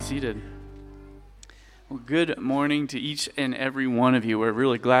seated. Well, good morning to each and every one of you. We're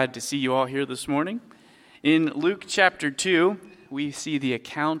really glad to see you all here this morning. In Luke chapter 2, we see the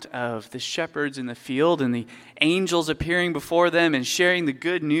account of the shepherds in the field and the angels appearing before them and sharing the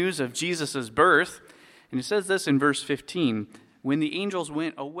good news of Jesus' birth. And it says this in verse 15, when the angels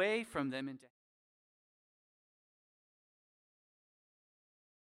went away from them into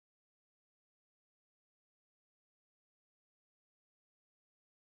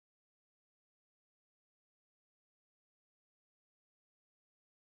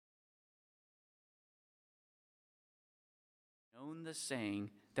known the saying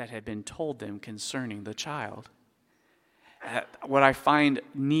that had been told them concerning the child. What I find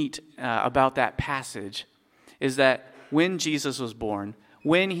neat about that passage is that when Jesus was born,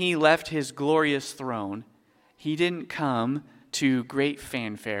 when he left his glorious throne, he didn't come to great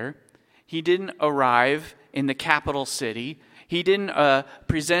fanfare. He didn't arrive in the capital city. He didn't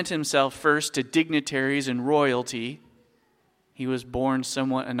present himself first to dignitaries and royalty. He was born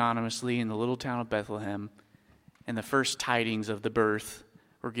somewhat anonymously in the little town of Bethlehem. And the first tidings of the birth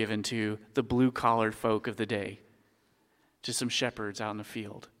were given to the blue-collar folk of the day, to some shepherds out in the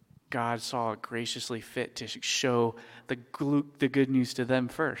field. God saw it graciously fit to show the good news to them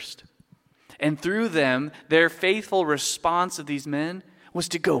first. And through them, their faithful response of these men was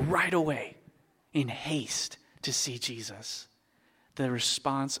to go right away in haste to see Jesus. The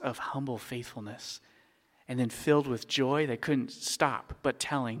response of humble faithfulness. And then filled with joy, they couldn't stop but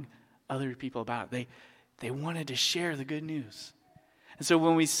telling other people about it. They wanted to share the good news. And so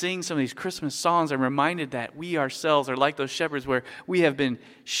when we sing some of these Christmas songs, I'm reminded that we ourselves are like those shepherds where we have been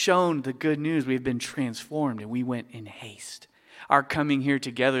shown the good news. We have been transformed and we went in haste. Our coming here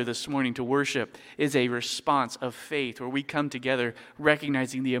together this morning to worship is a response of faith where we come together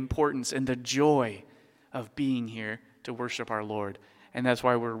recognizing the importance and the joy of being here to worship our Lord. And that's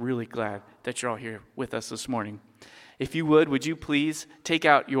why we're really glad that you're all here with us this morning. If you would you please take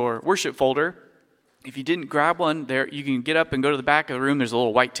out your worship folder? If you didn't grab one there, you can get up and go to the back of the room. There's a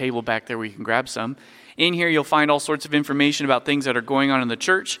little white table back there where you can grab some. In here, you'll find all sorts of information about things that are going on in the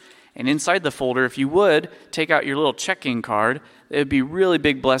church. And inside the folder, if you would, take out your little check-in card. It would be a really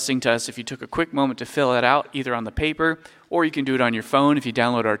big blessing to us if you took a quick moment to fill it out, either on the paper, or you can do it on your phone if you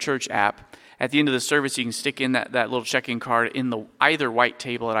download our church app. At the end of the service, you can stick in that little check-in card in the either white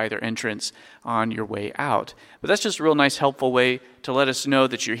table at either entrance on your way out. But that's just a real nice, helpful way to let us know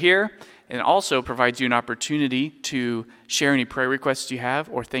that you're here. And also provides you an opportunity to share any prayer requests you have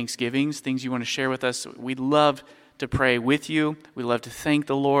or thanksgivings, things you want to share with us. We'd love to pray with you. We'd love to thank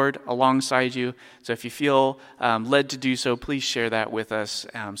the Lord alongside you. So if you feel led to do so, please share that with us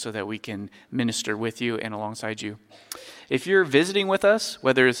so that we can minister with you and alongside you. If you're visiting with us,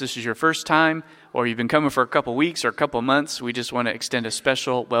 whether this is your first time or you've been coming for a couple weeks or a couple months, we just want to extend a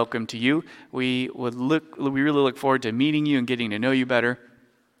special welcome to you. We really look forward to meeting you and getting to know you better.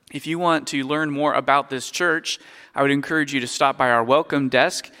 If you want to learn more about this church, I would encourage you to stop by our welcome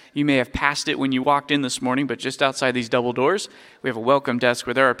desk. You may have passed it when you walked in this morning, but just outside these double doors, we have a welcome desk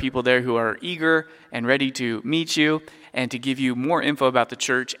where there are people there who are eager and ready to meet you and to give you more info about the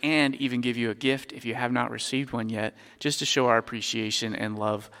church and even give you a gift if you have not received one yet, just to show our appreciation and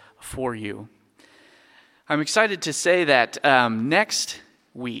love for you. I'm excited to say that next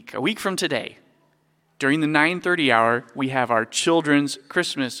week, a week from today, during the 9:30 hour, we have our children's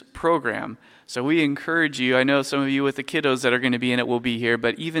Christmas program. So we encourage you, I know some of you with the kiddos that are going to be in it will be here,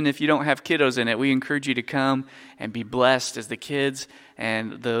 but even if you don't have kiddos in it, we encourage you to come and be blessed as the kids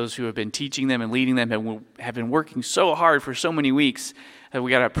and those who have been teaching them and leading them have been working so hard for so many weeks.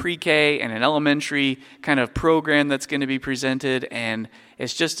 We got a pre-K and an elementary kind of program that's going to be presented, and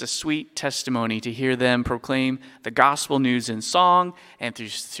it's just a sweet testimony to hear them proclaim the gospel news in song and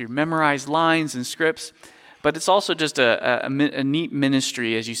through memorized lines and scripts. But it's also just a neat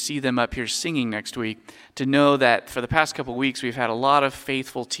ministry as you see them up here singing next week, to know that for the past couple of weeks we've had a lot of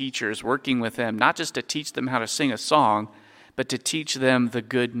faithful teachers working with them, not just to teach them how to sing a song, but to teach them the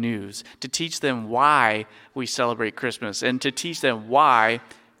good news, to teach them why we celebrate Christmas, and to teach them why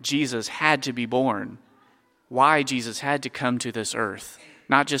Jesus had to be born, why Jesus had to come to this earth,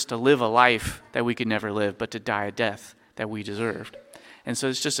 not just to live a life that we could never live, but to die a death that we deserved. And so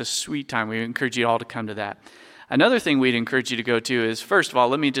it's just a sweet time. We encourage you all to come to that. Another thing we'd encourage you to go to is, first of all,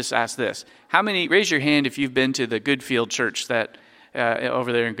 let me just ask this. How many, raise your hand if you've been to the Goodfield Church that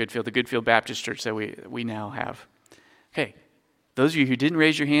over there in Goodfield, the Goodfield Baptist Church that we now have. Okay, those of you who didn't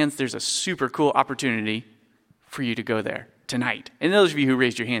raise your hands, there's a super cool opportunity for you to go there tonight. And those of you who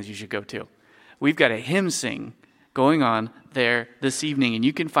raised your hands, you should go too. We've got a hymn sing going on there this evening, and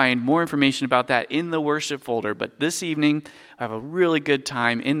you can find more information about that in the worship folder. But this evening, I have a really good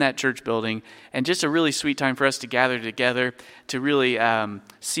time in that church building, and just a really sweet time for us to gather together to really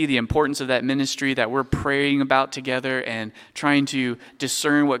see the importance of that ministry that we're praying about together and trying to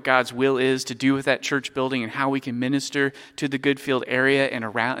discern what God's will is to do with that church building and how we can minister to the Goodfield area and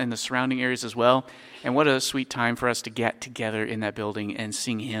around in the surrounding areas as well. And what a sweet time for us to get together in that building and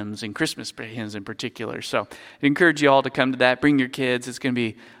sing hymns, and Christmas hymns in particular. So I encourage you all to come to that. Bring your kids. It's going to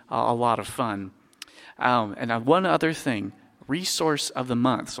be a lot of fun. And one other thing, resource of the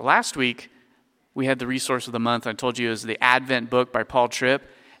month. So last week, we had the resource of the month. I told you it was the Advent book by Paul Tripp.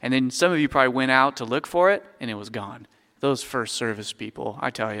 And then some of you probably went out to look for it, and it was gone. Those first service people,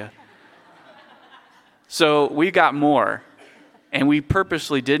 I tell you. So we got more. And we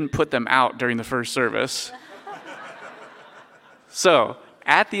purposely didn't put them out during the first service. So,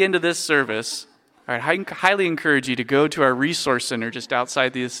 at the end of this service, all right, I highly encourage you to go to our resource center just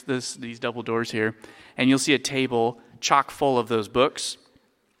outside these double doors here, and you'll see a table chock full of those books.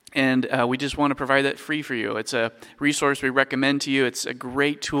 And we just want to provide that free for you. It's a resource we recommend to you. It's a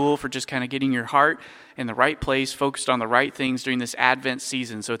great tool for just kind of getting your heart in the right place, focused on the right things during this Advent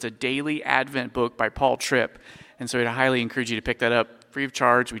season. So it's a daily Advent book by Paul Tripp. And so I'd highly encourage you to pick that up free of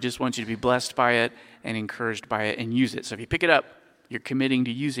charge. We just want you to be blessed by it and encouraged by it and use it. So if you pick it up, you're committing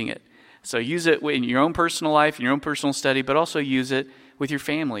to using it. So use it in your own personal life, in your own personal study, but also use it with your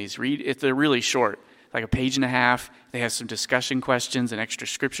families. Read if they're really short, like a page and a half. They have some discussion questions and extra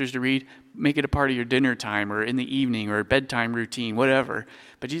scriptures to read. Make it a part of your dinner time or in the evening or bedtime routine, whatever.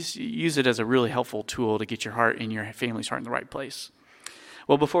 But just use it as a really helpful tool to get your heart and your family's heart in the right place.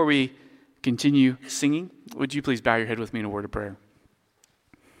 Well, before we continue singing, would you please bow your head with me in a word of prayer?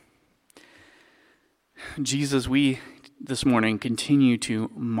 Jesus, we this morning continue to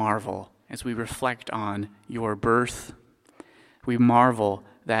marvel as we reflect on your birth. We marvel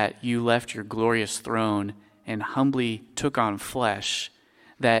that you left your glorious throne and humbly took on flesh,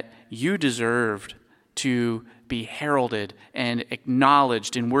 that you deserved to be heralded and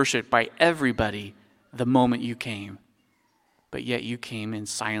acknowledged and worshiped by everybody the moment you came. But yet you came in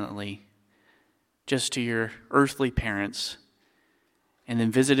silently, just to your earthly parents, and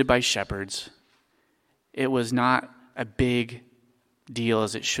then visited by shepherds. It was not a big deal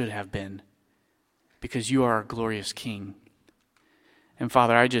as it should have been, because you are our glorious King. And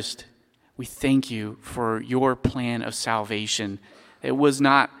Father, we thank you for your plan of salvation. It was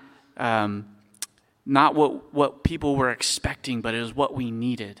not what people were expecting, but it was what we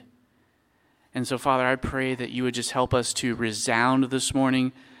needed. And so, Father, I pray that you would just help us to resound this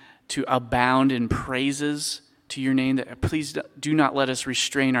morning, to abound in praises to your name, that please do not let us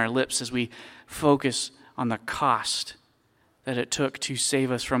restrain our lips as we focus on the cost that it took to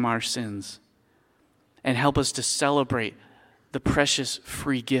save us from our sins, and help us to celebrate the precious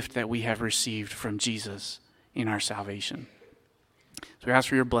free gift that we have received from Jesus in our salvation. So we ask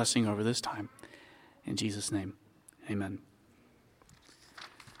for your blessing over this time. In Jesus' name, amen.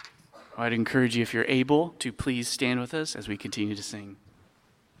 I'd encourage you, if you're able, to please stand with us as we continue to sing.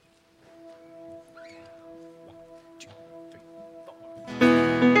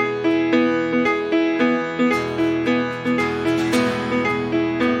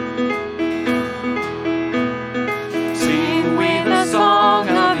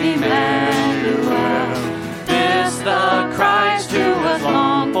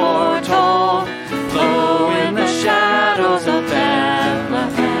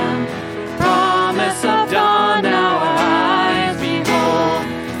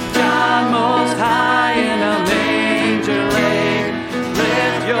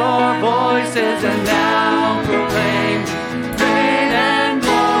 And now proclaim, great and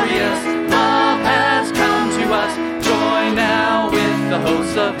glorious love has come to us. Join now with the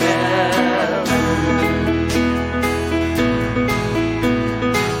hosts of heaven.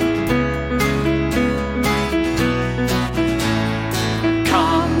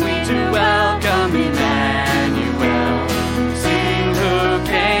 Come we to welcome Emmanuel, sing who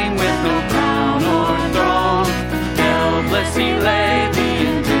came with no crown or throne. Helpless he lay, the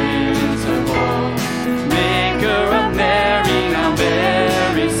invincible,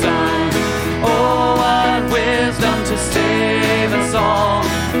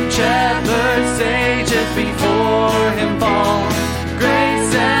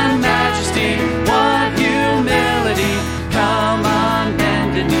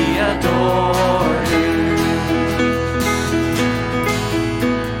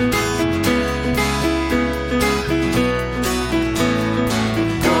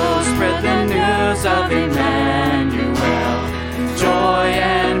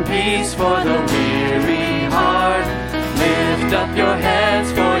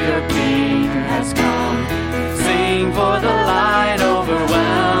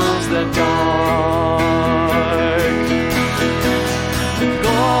 the dark.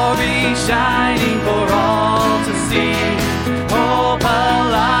 Glory shining for all to see. Hope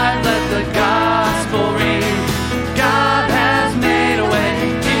alive, let the gospel ring. God has made a way,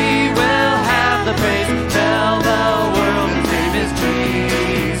 He will have the praise. Tell the world His name is Jesus.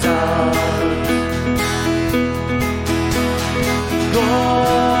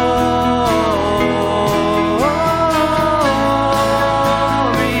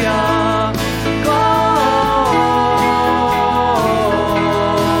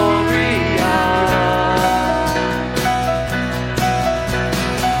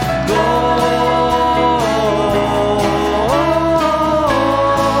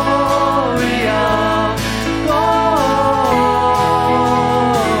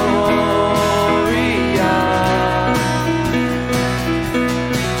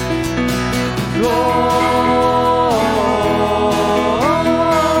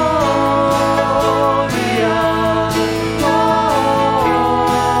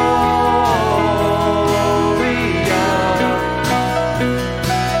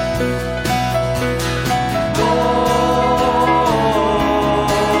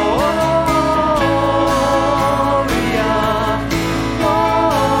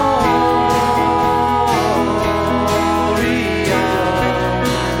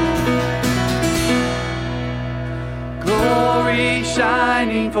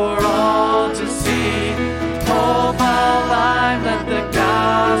 Shining for all to see. Hope alive, let the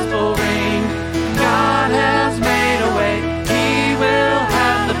gospel ring. God has made a way, He will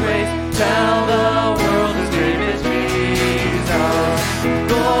have the praise. Tell the world His name is Jesus.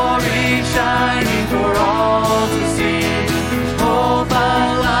 Glory shining for all to see. Hope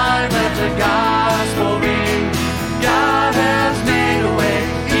alive, let the gospel ring. God has made a way,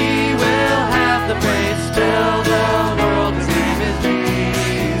 He will have the praise. Tell the world His name is Jesus.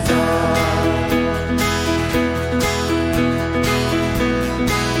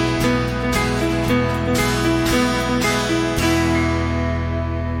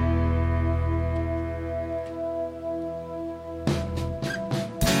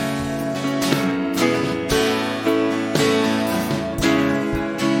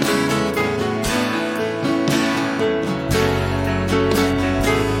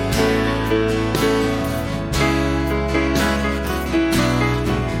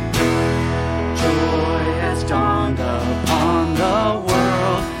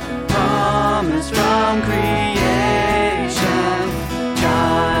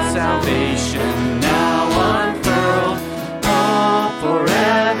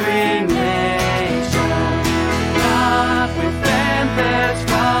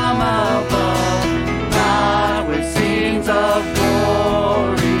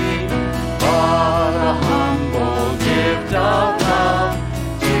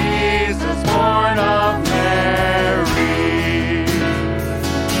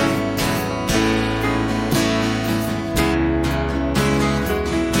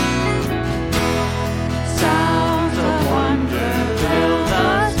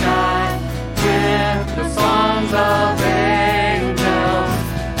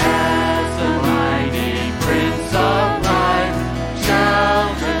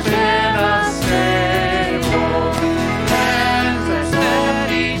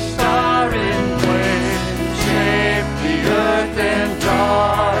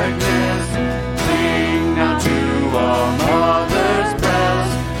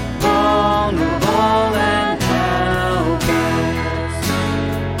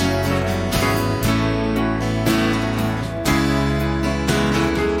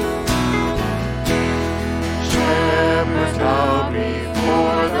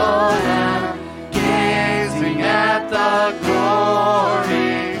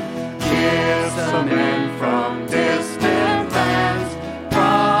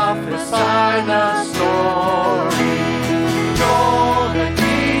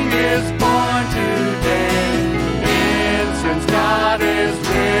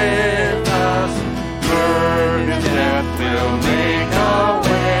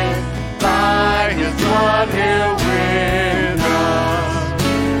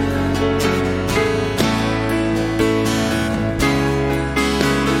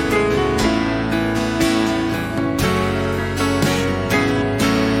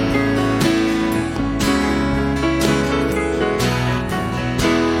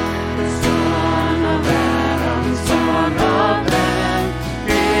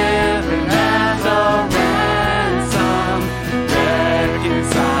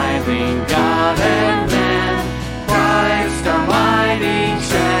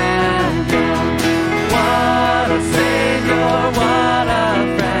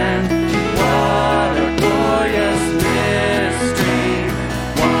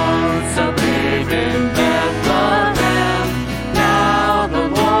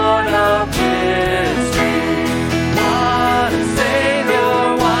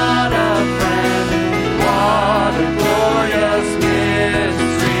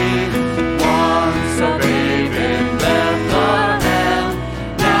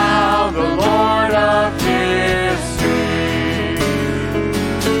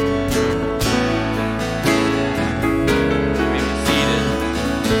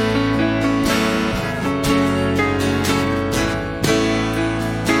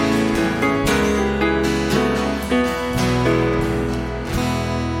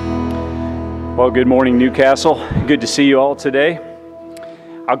 Well, good morning, Newcastle. Good to see you all today.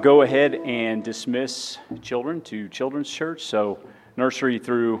 I'll go ahead and dismiss children to Children's Church, so nursery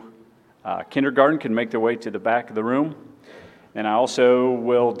through kindergarten can make their way to the back of the room. And I also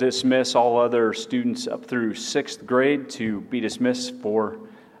will dismiss all other students up through 6th grade to be dismissed for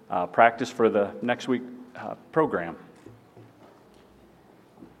practice for the next week program.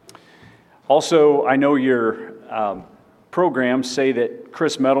 Also, I know your programs say that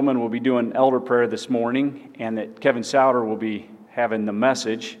Chris Mettleman will be doing elder prayer this morning and that Kevin Souter will be having the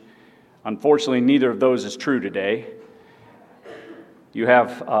message. Unfortunately, neither of those is true today. You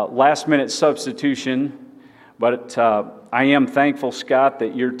have last-minute substitution, but I am thankful, Scott,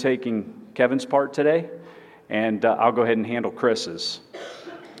 that you're taking Kevin's part today, and I'll go ahead and handle Chris's.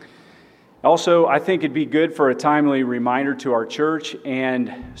 Also, I think it'd be good for a timely reminder to our church,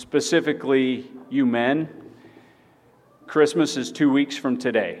 and specifically you men, Christmas is 2 weeks from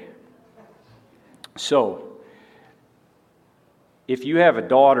today. So, if you have a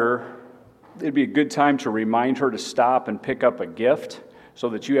daughter, it'd be a good time to remind her to stop and pick up a gift so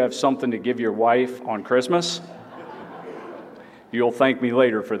that you have something to give your wife on Christmas. You'll thank me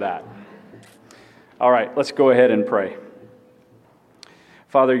later for that. All right, let's go ahead and pray.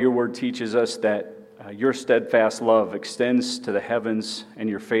 Father, your word teaches us that your steadfast love extends to the heavens and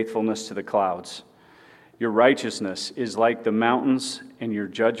your faithfulness to the clouds. Your righteousness is like the mountains and your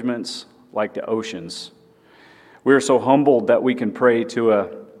judgments like the oceans. We are so humbled that we can pray to an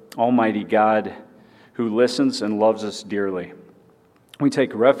almighty God who listens and loves us dearly. We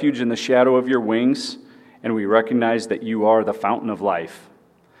take refuge in the shadow of your wings, and we recognize that you are the fountain of life.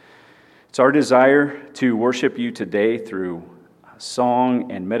 It's our desire to worship you today through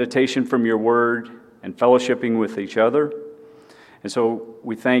song and meditation from your word and fellowshipping with each other. And so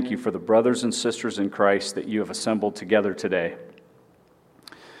we thank you for the brothers and sisters in Christ that you have assembled together today.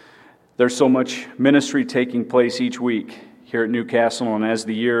 There's so much ministry taking place each week here at Newcastle, and as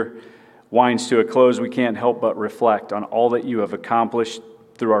the year winds to a close, we can't help but reflect on all that you have accomplished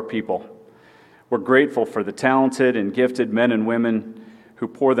through our people. We're grateful for the talented and gifted men and women who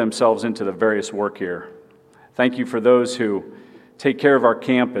pour themselves into the various work here. Thank you for those who take care of our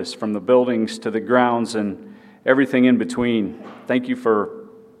campus, from the buildings to the grounds and everything in between. Thank you for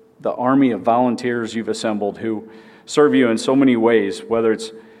the army of volunteers you've assembled who serve you in so many ways, whether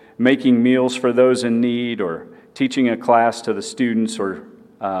it's making meals for those in need or teaching a class to the students or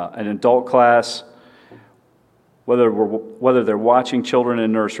an adult class, whether they're watching children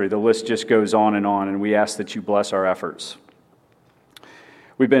in nursery. The list just goes on, and we ask that you bless our efforts.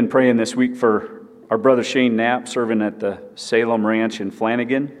 We've been praying this week for our brother Shane Knapp, serving at the Salem Ranch in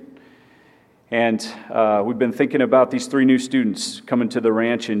Flanagan. And we've been thinking about these 3 new students coming to the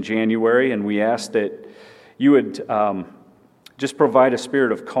ranch in January, and we ask that you would just provide a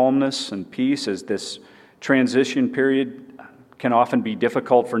spirit of calmness and peace, as this transition period can often be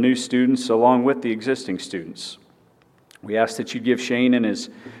difficult for new students along with the existing students. We ask that you give Shane and his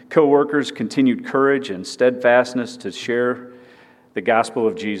co-workers continued courage and steadfastness to share the gospel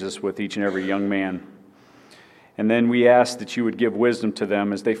of Jesus with each and every young man. And then we ask that you would give wisdom to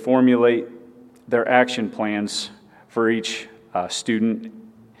them as they formulate their action plans for each student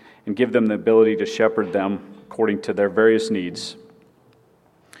and give them the ability to shepherd them according to their various needs.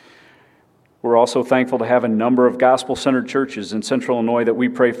 We're also thankful to have a number of gospel-centered churches in Central Illinois that we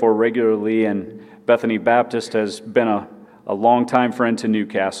pray for regularly, and Bethany Baptist has been a long-time friend to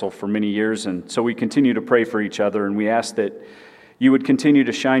Newcastle for many years, and so we continue to pray for each other, and we ask that you would continue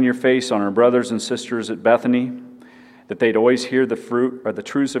to shine your face on our brothers and sisters at Bethany, that they'd always hear the fruit or the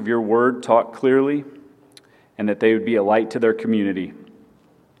truths of your word taught clearly, and that they would be a light to their community.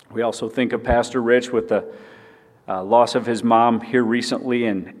 We also think of Pastor Rich with the loss of his mom here recently,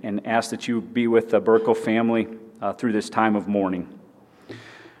 and ask that you be with the Burkle family through this time of mourning.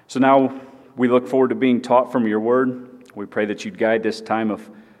 So now we look forward to being taught from your word. We pray that you'd guide this time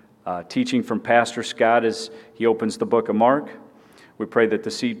of teaching from Pastor Scott as he opens the book of Mark. We pray that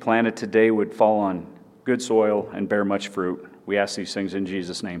the seed planted today would fall on good soil and bear much fruit. We ask these things in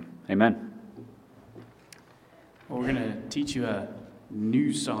Jesus' name. Amen. Well, we're going to teach you a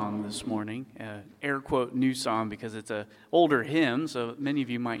new song this morning, air quote new song, because it's an older hymn, so many of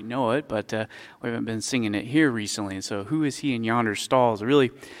you might know it, but we haven't been singing it here recently. And so Who Is He in Yonder Stall is a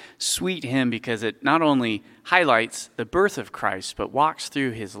really sweet hymn because it not only highlights the birth of Christ, but walks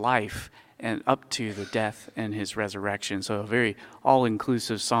through his life and up to the death and his resurrection. So a very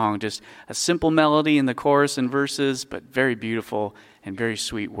all-inclusive song, just a simple melody in the chorus and verses, but very beautiful and very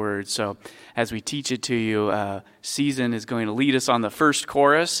sweet words. So as we teach it to you, Season is going to lead us on the first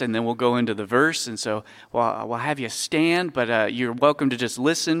chorus, and then we'll go into the verse. And so we'll have you stand, but you're welcome to just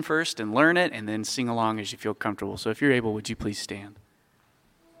listen first and learn it, and then sing along as you feel comfortable. So if you're able, would you please stand?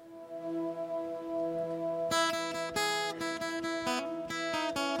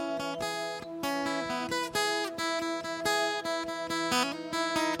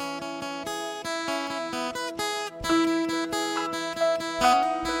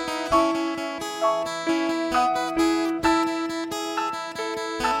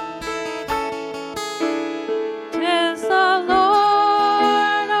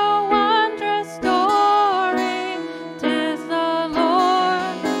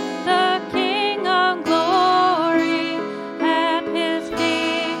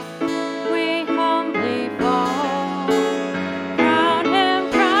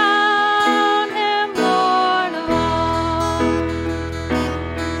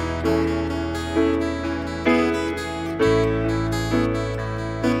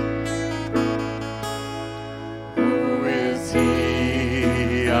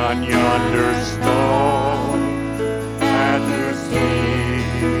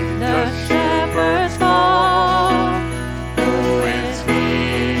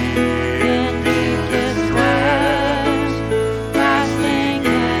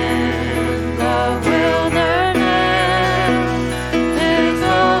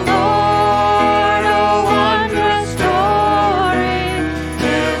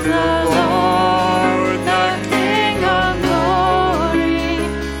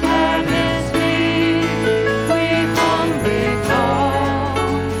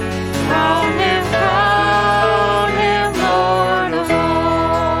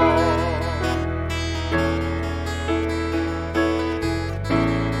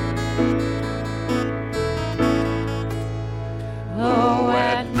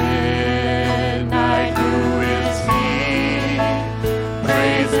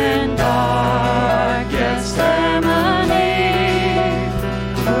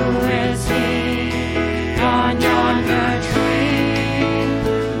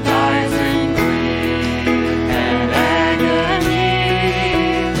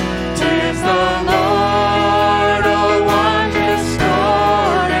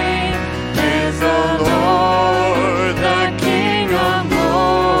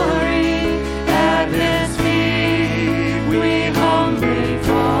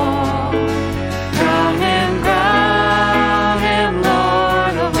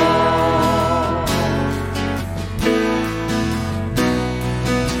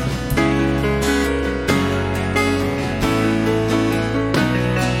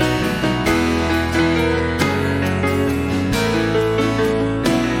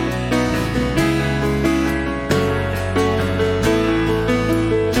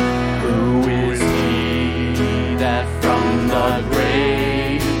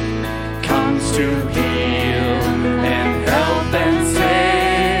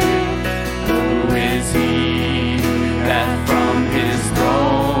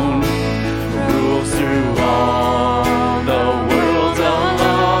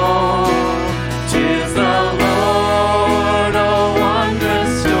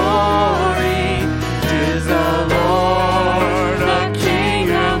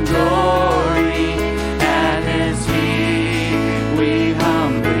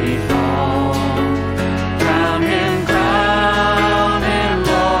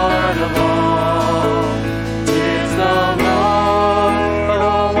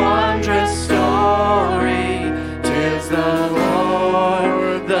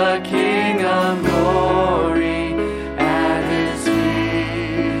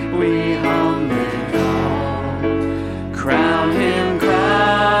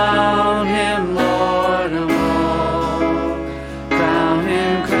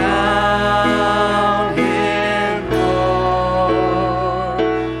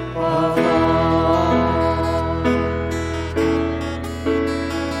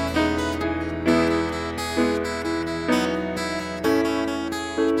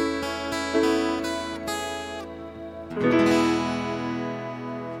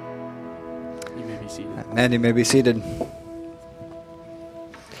 And you may be seated.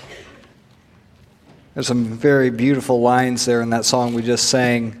 There's some very beautiful lines there in that song we just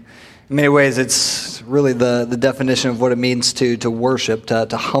sang. In many ways, it's really the definition of what it means to worship,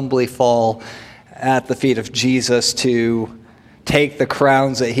 to humbly fall at the feet of Jesus, to take the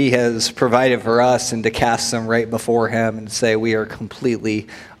crowns that he has provided for us and to cast them right before him and say we are completely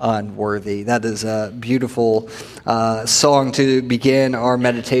unworthy. That is a beautiful song to begin our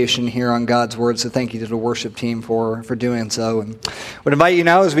meditation here on God's Word. So thank you to the worship team for doing so. And I would invite you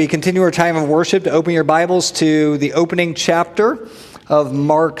now as we continue our time of worship to open your Bibles to the opening chapter of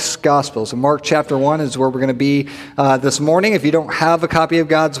Mark's Gospel. So Mark chapter 1 is where we're going to be this morning. If you don't have a copy of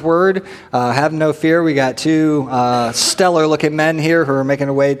God's Word, have no fear. We got two stellar-looking men here who are making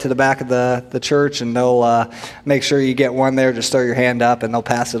their way to the back of the church, and they'll make sure you get one there. Just throw your hand up, and they'll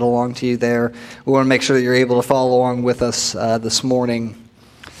pass it along to you there. We want to make sure that you're able to follow along with us this morning.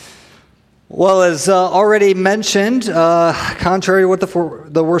 Well, as already mentioned, contrary to what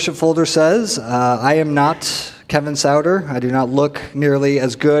the worship folder says, I am not Kevin Souter. I do not look nearly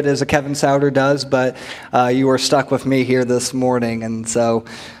as good as a Kevin Souter does, but you are stuck with me here this morning. And so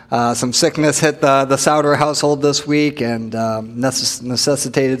some sickness hit the Souter household this week and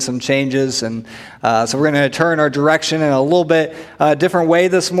necessitated some changes. And so we're going to turn our direction in a little bit different way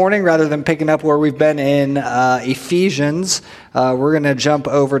this morning. Rather than picking up where we've been in Ephesians, we're going to jump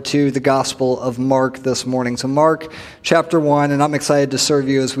over to the Gospel of Mark this morning. So Mark chapter 1, and I'm excited to serve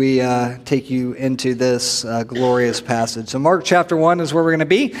you as we take you into this glorious passage. So Mark chapter 1 is where we're going to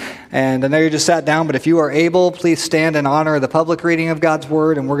be. And I know you just sat down, but if you are able, please stand in honor of the public reading of God's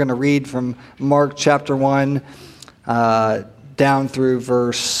Word. And we're going to read from Mark chapter 1 down through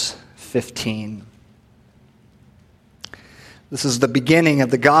verse 15. This is the beginning of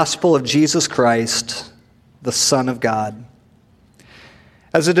the gospel of Jesus Christ, the Son of God.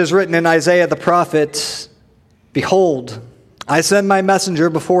 As it is written in Isaiah the prophet, "Behold, I send my messenger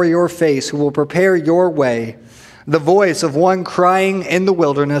before your face, who will prepare your way. The voice of one crying in the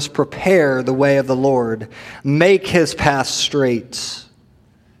wilderness, prepare the way of the Lord. Make his path straight."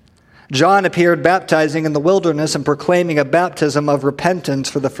 John appeared baptizing in the wilderness and proclaiming a baptism of repentance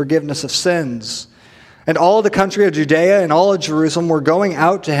for the forgiveness of sins. And all the country of Judea and all of Jerusalem were going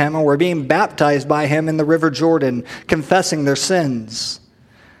out to him and were being baptized by him in the river Jordan, confessing their sins.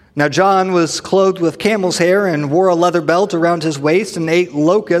 Now John was clothed with camel's hair and wore a leather belt around his waist and ate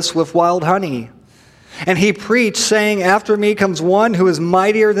locusts with wild honey. And he preached, saying, "After me comes one who is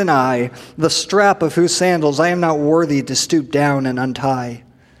mightier than I, the strap of whose sandals I am not worthy to stoop down and untie.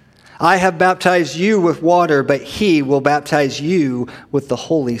 I have baptized you with water, but he will baptize you with the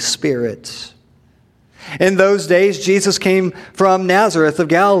Holy Spirit." In those days, Jesus came from Nazareth of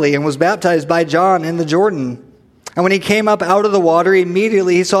Galilee and was baptized by John in the Jordan. And when he came up out of the water,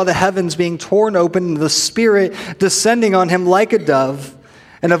 immediately he saw the heavens being torn open and the Spirit descending on him like a dove.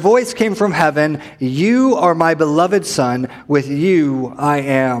 And a voice came from heaven, "You are my beloved Son, with you I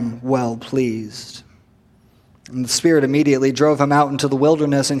am well pleased." And the Spirit immediately drove him out into the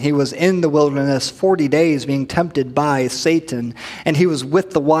wilderness, and he was in the wilderness 40 days being tempted by Satan. And he was with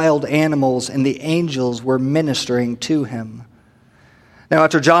the wild animals, and the angels were ministering to him. Now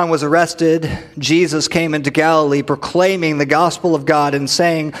after John was arrested, Jesus came into Galilee proclaiming the gospel of God and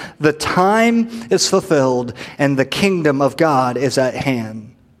saying, "The time is fulfilled, and the kingdom of God is at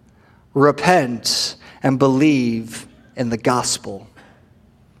hand. Repent and believe in the gospel."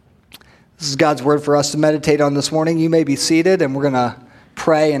 This is God's word for us to meditate on this morning. You may be seated, and we're going to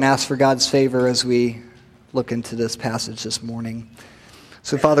pray and ask for God's favor as we look into this passage this morning.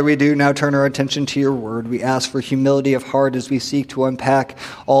 So, Father, we do now turn our attention to your word. We ask for humility of heart as we seek to unpack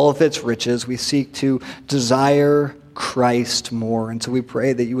all of its riches. We seek to desire Christ more. And so we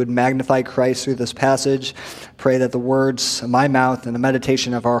pray that you would magnify Christ through this passage. Pray that the words of my mouth and the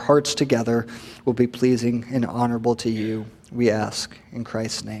meditation of our hearts together will be pleasing and honorable to you. We ask in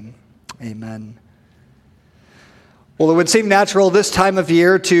Christ's name. Amen. Well, it would seem natural this time of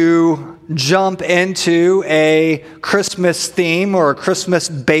year to jump into a Christmas theme or a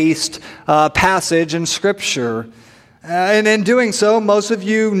Christmas-based passage in Scripture. And in doing so, most of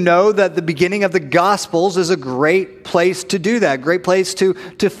you know that the beginning of the Gospels is a great place to do that, great place to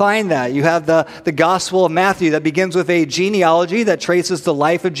find that. You have the Gospel of Matthew that begins with a genealogy that traces the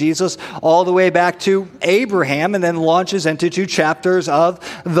life of Jesus all the way back to Abraham and then launches into 2 chapters of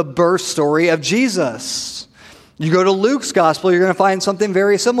the birth story of Jesus. You go to Luke's gospel, you're going to find something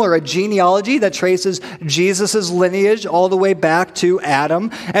very similar, a genealogy that traces Jesus' lineage all the way back to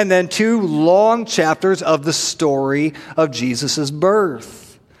Adam, and then 2 long chapters of the story of Jesus'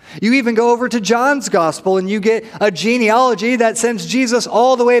 birth. You even go over to John's gospel and you get a genealogy that sends Jesus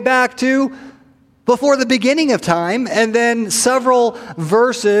all the way back to before the beginning of time, and then several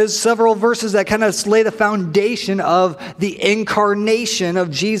verses that kind of lay the foundation of the incarnation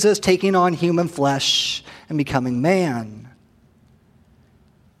of Jesus taking on human flesh and becoming man.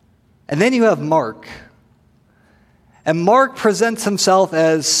 And then you have Mark. And Mark presents himself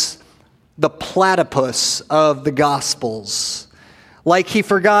as the platypus of the Gospels, like he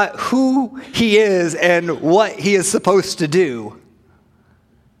forgot who he is and what he is supposed to do.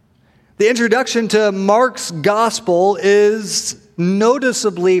 The introduction to Mark's Gospel is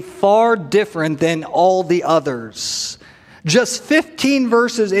noticeably far different than all the others. Just 15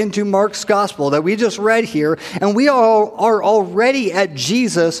 verses into Mark's Gospel that we just read here, and we are already at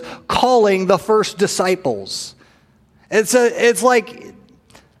Jesus calling the first disciples. It's like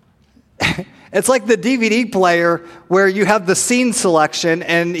the DVD player where you have the scene selection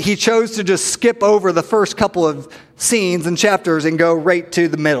and he chose to just skip over the first couple of scenes and chapters and go right to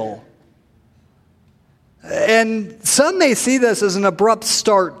the middle. And some may see this as an abrupt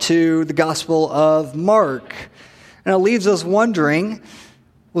start to the Gospel of Mark. And it leaves us wondering,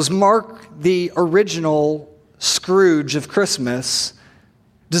 was Mark the original Scrooge of Christmas,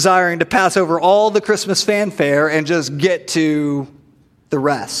 desiring to pass over all the Christmas fanfare and just get to the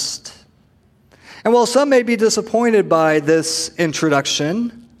rest? And while some may be disappointed by this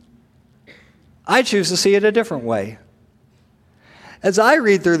introduction, I choose to see it a different way. As I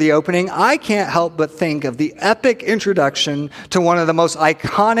read through the opening, I can't help but think of the epic introduction to one of the most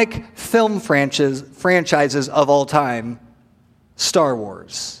iconic film franchises of all time, Star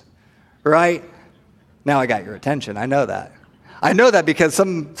Wars. Right? Now I got your attention. I know that. I know that because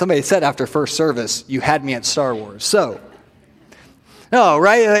somebody said after first service, you had me at Star Wars. So, no,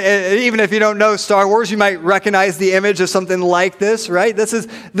 right? Even if you don't know Star Wars, you might recognize the image of something like this, right? This is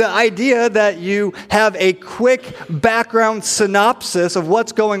the idea that you have a quick background synopsis of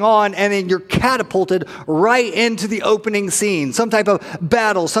what's going on, and then you're catapulted right into the opening scene, some type of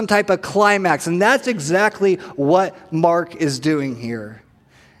battle, some type of climax. And that's exactly what Mark is doing here.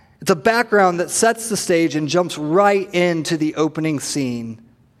 It's a background that sets the stage and jumps right into the opening scene.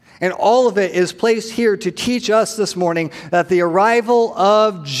 And all of it is placed here to teach us this morning that the arrival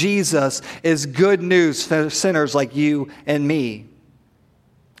of Jesus is good news for sinners like you and me.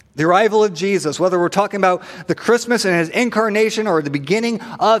 The arrival of Jesus, whether we're talking about the Christmas and his incarnation or the beginning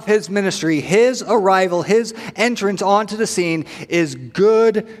of his ministry, his arrival, his entrance onto the scene is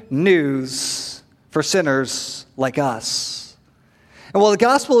good news for sinners like us. And while the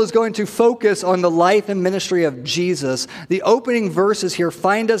gospel is going to focus on the life and ministry of Jesus, the opening verses here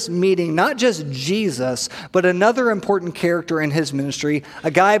find us meeting not just Jesus, but another important character in his ministry,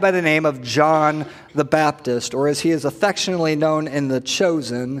 a guy by the name of John the Baptist, or as he is affectionately known in the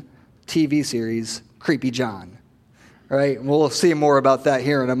Chosen TV series, Creepy John. Right? We'll see more about that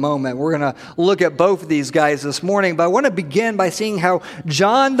here in a moment. We're going to look at both of these guys this morning, but I want to begin by seeing how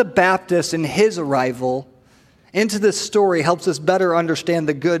John the Baptist and his arrival into this story helps us better understand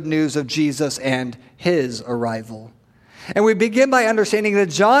the good news of Jesus and his arrival. And we begin by understanding that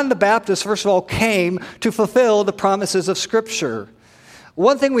John the Baptist, first of all, came to fulfill the promises of Scripture.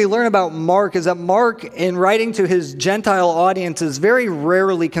 One thing we learn about Mark is that Mark, in writing to his Gentile audience, is very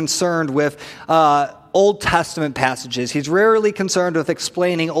rarely concerned with Old Testament passages. He's rarely concerned with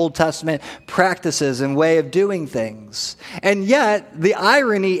explaining Old Testament practices and way of doing things. And yet, the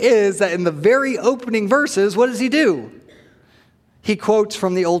irony is that in the very opening verses, what does he do? He quotes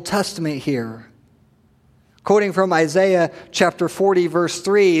from the Old Testament here. Quoting from Isaiah chapter 40, verse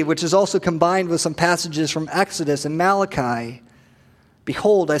 3, which is also combined with some passages from Exodus and Malachi.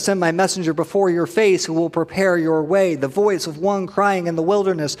 Behold, I send my messenger before your face who will prepare your way. The voice of one crying in the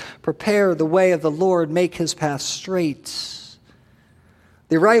wilderness, prepare the way of the Lord, make his path straight.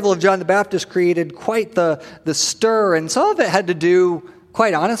 The arrival of John the Baptist created quite the stir, and some of it had to do,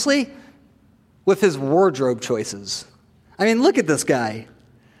 quite honestly, with his wardrobe choices. I mean, look at this guy.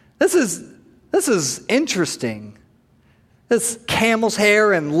 This is interesting. This camel's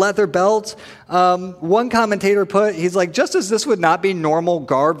hair and leather belt. One commentator he's like, just as this would not be normal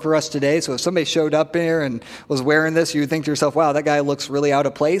garb for us today, so if somebody showed up here and was wearing this, you would think to yourself, wow, that guy looks really out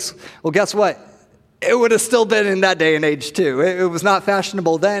of place. Well, guess what? It would have still been in that day and age too. It was not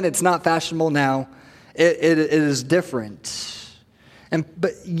fashionable then. It's not fashionable now. It is different.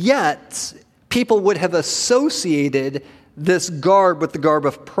 But yet, people would have associated this garb with the garb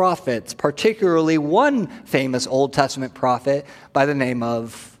of prophets, particularly one famous Old Testament prophet by the name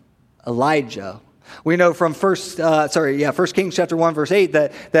of Elijah. We know from 1 Kings chapter 1, verse 8,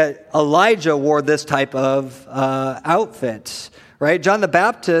 that Elijah wore this type of outfit. Right? John the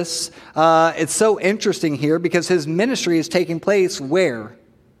Baptist, it's so interesting here because his ministry is taking place where?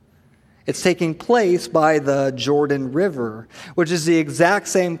 It's taking place by the Jordan River, which is the exact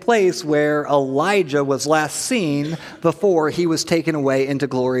same place where Elijah was last seen before he was taken away into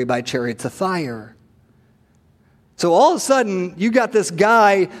glory by chariots of fire. So all of a sudden, you got this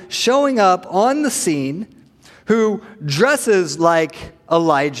guy showing up on the scene who dresses like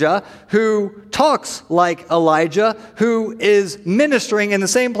Elijah, who talks like Elijah, who is ministering in the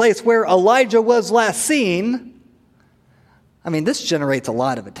same place where Elijah was last seen. I mean, this generates a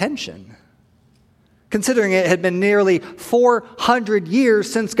lot of attention, considering it had been nearly 400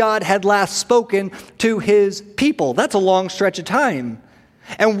 years since God had last spoken to his people. That's a long stretch of time.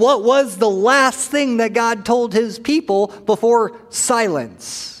 And what was the last thing that God told his people before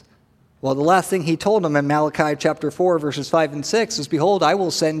silence? Well, the last thing he told them in Malachi chapter 4, verses 5 and 6 is, behold, I will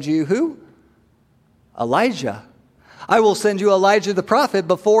send you who? Elijah. I will send you Elijah the prophet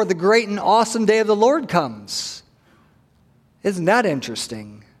before the great and awesome day of the Lord comes. Isn't that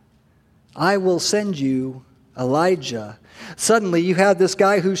interesting? I will send you Elijah. Suddenly you have this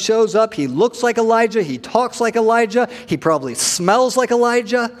guy who shows up. He looks like Elijah. He talks like Elijah. He probably smells like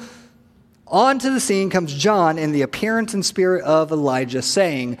Elijah. Onto the scene comes John in the appearance and spirit of Elijah,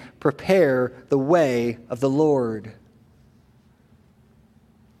 saying, prepare the way of the Lord.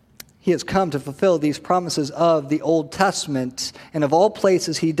 He has come to fulfill these promises of the Old Testament, and of all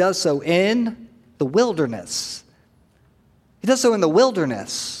places he does so in the wilderness. He does so in the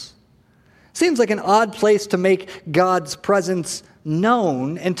wilderness. Seems like an odd place to make God's presence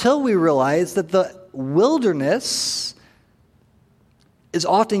known until we realize that the wilderness is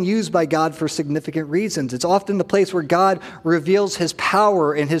often used by God for significant reasons. It's often the place where God reveals his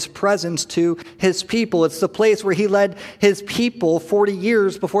power and his presence to his people. It's the place where he led his people 40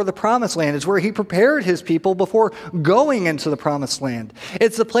 years before the promised land. It's where he prepared his people before going into the promised land.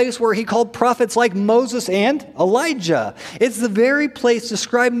 It's the place where he called prophets like Moses and Elijah. It's the very place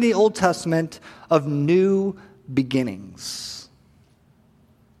described in the Old Testament of new beginnings.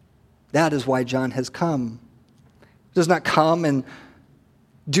 That is why John has come. He does not come and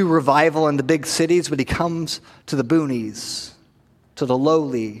do revival in the big cities, but he comes to the boonies, to the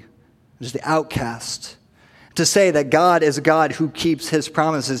lowly, to the outcast, to say that God is a God who keeps his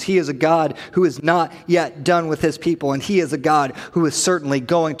promises. He is a God who is not yet done with his people, and he is a God who is certainly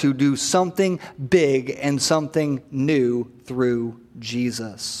going to do something big and something new through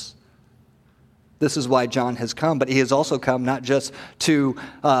Jesus. This is why John has come, but he has also come not just to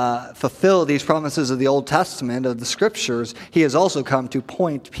fulfill these promises of the Old Testament, of the Scriptures. He has also come to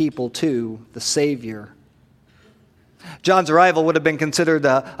point people to the Savior. John's arrival would have been considered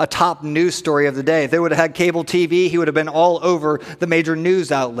a top news story of the day. If they would have had cable TV, he would have been all over the major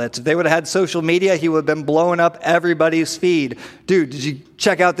news outlets. If they would have had social media, he would have been blowing up everybody's feed. Dude, did you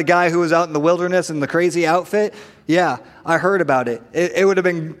check out the guy who was out in the wilderness in the crazy outfit? Yeah, I heard about it. It would have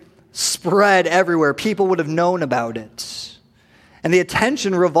been spread everywhere. People would have known about it. And the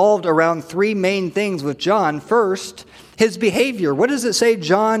attention revolved around three main things with John. First, his behavior. What does it say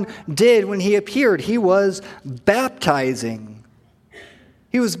John did when he appeared? He was baptizing.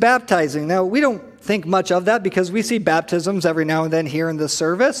 He was baptizing. Now, we don't think much of that because we see baptisms every now and then here in this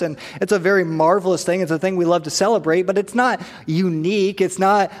service, and it's a very marvelous thing. It's a thing we love to celebrate, but it's not unique. It's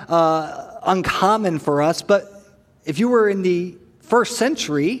not uncommon for us. But if you were in the first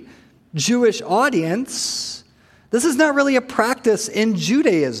century Jewish audience, this is not really a practice in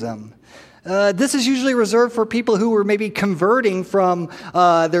Judaism. This is usually reserved for people who were maybe converting from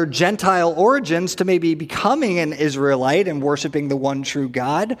their Gentile origins to maybe becoming an Israelite and worshiping the one true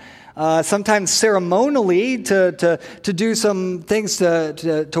God. Sometimes ceremonially to do some things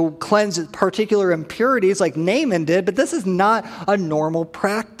to cleanse particular impurities like Naaman did, but this is not a normal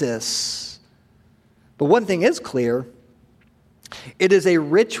practice. But one thing is clear. It is a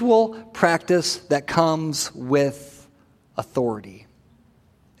ritual practice that comes with authority.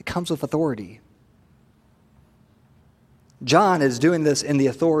 It comes with authority. John is doing this in the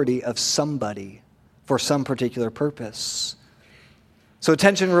authority of somebody for some particular purpose. So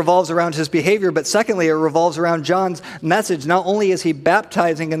attention revolves around his behavior, but secondly, it revolves around John's message. Not only is he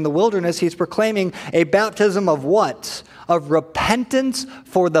baptizing in the wilderness, he's proclaiming a baptism of what? Of repentance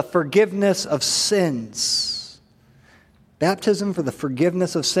for the forgiveness of sins. Baptism for the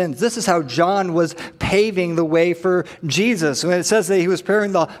forgiveness of sins. This is how John was paving the way for Jesus. When it says that he was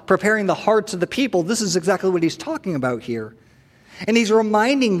preparing the hearts of the people, this is exactly what he's talking about here. And he's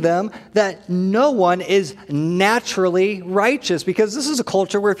reminding them that no one is naturally righteous, because this is a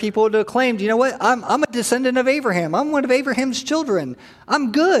culture where people would have claimed, you know what, I'm a descendant of Abraham. I'm one of Abraham's children.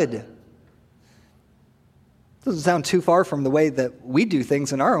 I'm good. Doesn't sound too far from the way that we do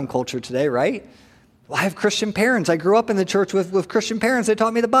things in our own culture today, right? Well, I have Christian parents. I grew up in the church with Christian parents. They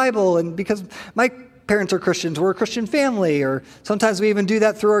taught me the Bible. And because my parents are Christians, we're a Christian family. Or sometimes we even do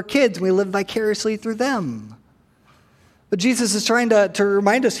that through our kids. And we live vicariously through them. But Jesus is trying to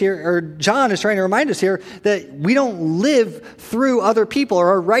remind us here, or John is trying to remind us here, that we don't live through other people, or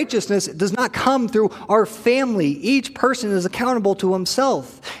our righteousness does not come through our family. Each person is accountable to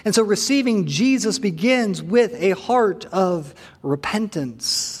himself. And so receiving Jesus begins with a heart of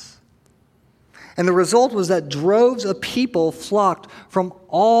repentance. And the result was that droves of people flocked from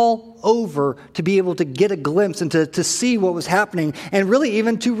all over to be able to get a glimpse and to see what was happening, and really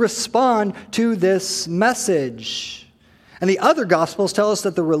even to respond to this message. And the other Gospels tell us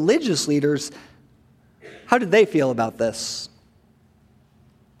that the religious leaders, how did they feel about this?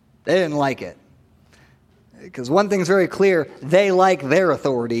 They didn't like it. Because one thing's very clear, they like their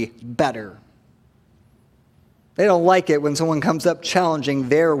authority better. They don't like it when someone comes up challenging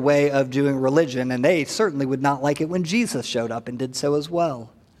their way of doing religion, and they certainly would not like it when Jesus showed up and did so as well.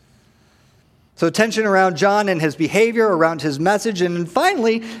 So tension around John and his behavior, around his message, and then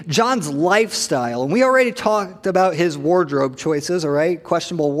finally, John's lifestyle. And we already talked about his wardrobe choices, all right?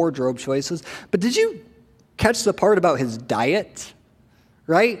 Questionable wardrobe choices. But did you catch the part about his diet?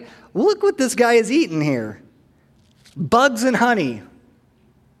 Right? Look what this guy is eating here. Bugs and honey.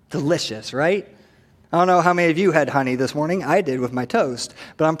 Delicious, right? I don't know how many of you had honey this morning. I did with my toast.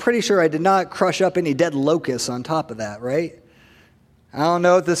 But I'm pretty sure I did not crush up any dead locusts on top of that, right? I don't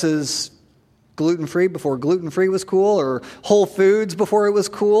know if this is gluten-free before gluten-free was cool, or Whole Foods before it was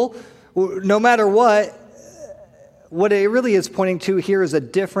cool. No matter what it really is pointing to here is a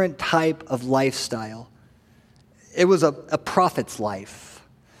different type of lifestyle. It was a prophet's life,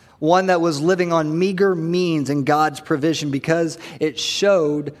 one that was living on meager means and God's provision because it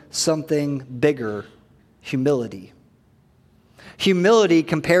showed something bigger, humility. Humility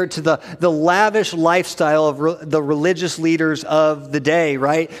compared to the lavish lifestyle of the religious leaders of the day,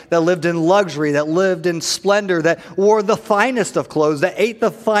 right? That lived in luxury, that lived in splendor, that wore the finest of clothes, that ate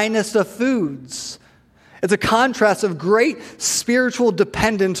the finest of foods. It's a contrast of great spiritual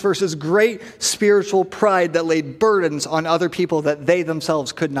dependence versus great spiritual pride that laid burdens on other people that they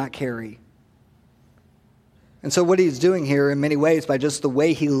themselves could not carry. And so what he's doing here in many ways by just the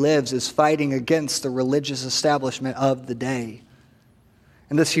way he lives is fighting against the religious establishment of the day.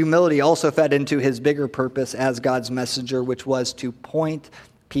 And this humility also fed into his bigger purpose as God's messenger, which was to point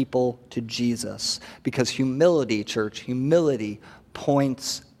people to Jesus. Because humility, church, humility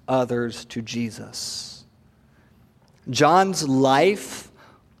points others to Jesus. John's life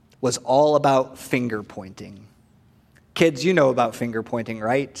was all about finger pointing. Kids, you know about finger pointing,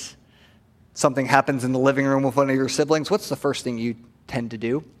 right? Something happens in the living room with one of your siblings. What's the first thing you tend to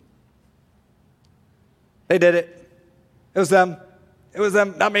do? They did it. It was them. It was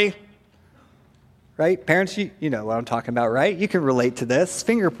them, not me. Right? Parents, you know what I'm talking about, right? You can relate to this.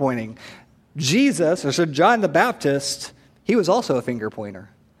 Finger pointing. Jesus, or so John the Baptist, he was also a finger pointer.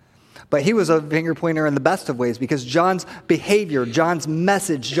 But he was a finger pointer in the best of ways because John's behavior, John's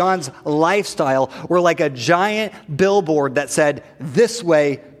message, John's lifestyle were like a giant billboard that said, "This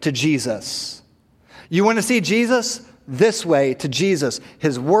way to Jesus." You want to see Jesus? This way to Jesus.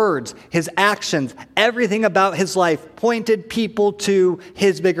 His words, his actions, everything about his life pointed people to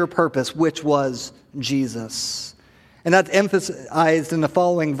his bigger purpose, which was Jesus. And that's emphasized in the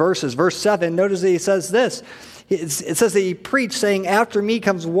following verses. Verse 7, notice that he says this. It says that he preached, saying, "After me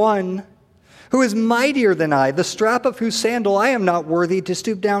comes one who is mightier than I, the strap of whose sandal I am not worthy to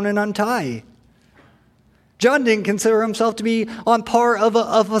stoop down and untie." John didn't consider himself to be on par of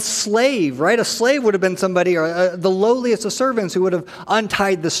a slave, right? A slave would have been somebody, or the lowliest of servants who would have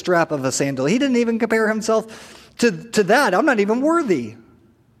untied the strap of a sandal. He didn't even compare himself to that. I'm not even worthy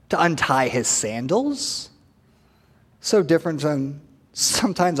to untie his sandals. So different from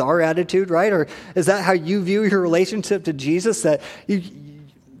sometimes our attitude, right? Or is that how you view your relationship to Jesus, that you're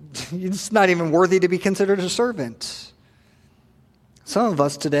just not even worthy to be considered a servant? Some of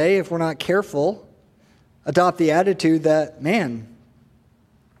us today, if we're not careful, adopt the attitude that, man,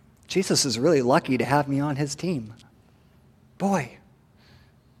 Jesus is really lucky to have me on his team. Boy,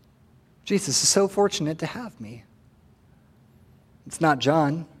 Jesus is so fortunate to have me. It's not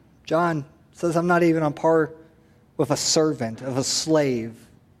John. John says I'm not even on par with a servant, of a slave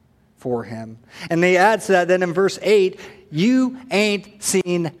for him. And they add to that then in verse 8, you ain't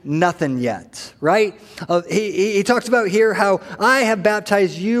seen nothing yet, right? He talks about here how I have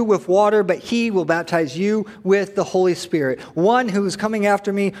baptized you with water, but he will baptize you with the Holy Spirit. One who is coming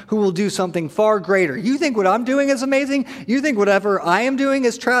after me who will do something far greater. You think what I'm doing is amazing? You think whatever I am doing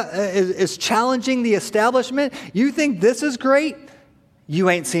is challenging the establishment? You think this is great? You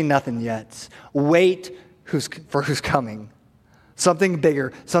ain't seen nothing yet. Wait for who's coming. Something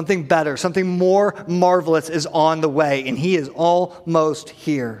bigger, something better, something more marvelous is on the way, and he is almost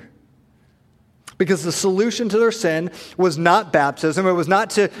here. Because the solution to their sin was not baptism. It was not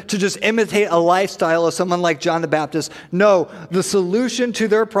to just imitate a lifestyle of someone like John the Baptist. No, the solution to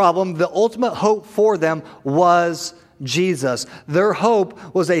their problem, the ultimate hope for them was Jesus. Their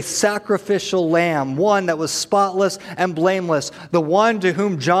hope was a sacrificial lamb, one that was spotless and blameless, the one to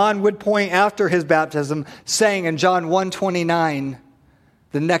whom John would point after his baptism, saying in John 1:29,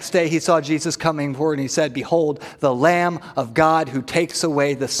 the next day he saw Jesus coming forward and he said, "Behold, the Lamb of God who takes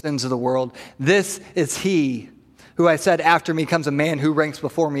away the sins of the world. This is he who I said, after me comes a man who ranks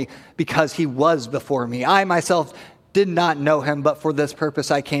before me because he was before me. I myself did not know him, but for this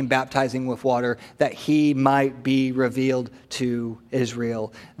purpose I came baptizing with water, that he might be revealed to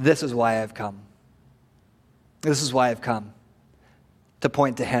Israel." This is why I've come. This is why I've come. To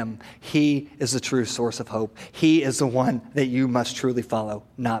point to him. He is the true source of hope. He is the one that you must truly follow,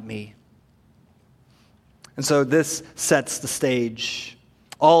 not me. And so this sets the stage.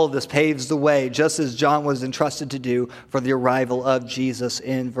 All of this paves the way, just as John was entrusted to do, for the arrival of Jesus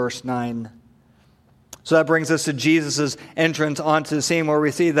in verse 9. So that brings us to Jesus' entrance onto the scene, where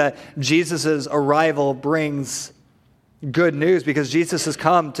we see that Jesus' arrival brings good news, because Jesus has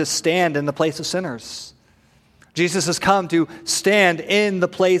come to stand in the place of sinners. Jesus has come to stand in the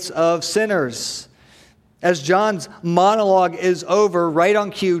place of sinners. As John's monologue is over, right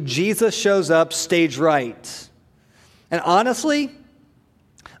on cue, Jesus shows up stage right. And honestly,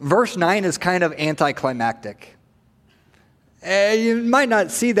 verse 9 is kind of anticlimactic. You might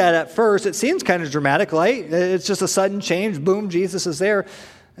not see that at first. It seems kind of dramatic, right? It's just a sudden change. Boom, Jesus is there.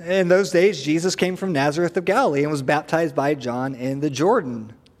 In those days, Jesus came from Nazareth of Galilee and was baptized by John in the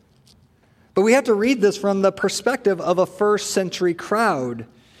Jordan. But we have to read this from the perspective of a first century crowd.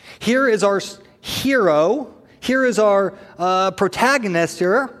 Here is our hero. Here is our protagonist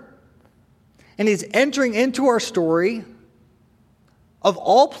here. And he's entering into our story, of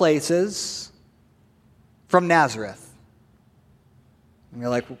all places, from Nazareth. And you're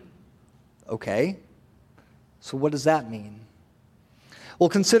like, okay, so what does that mean? Well,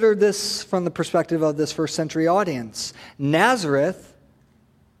 consider this from the perspective of this first century audience. Nazareth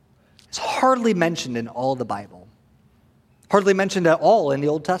is hardly mentioned in all the Bible. Hardly mentioned at all in the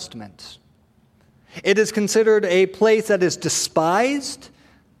Old Testament. It is considered a place that is despised,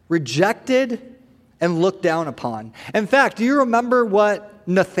 rejected, and looked down upon. In fact, do you remember what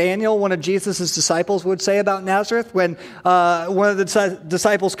Nathanael, one of Jesus' disciples, would say about Nazareth when one of the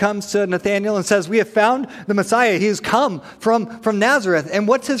disciples comes to Nathanael and says, "We have found the Messiah. He has come from Nazareth." And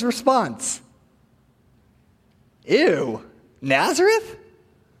what's his response? Ew, Nazareth?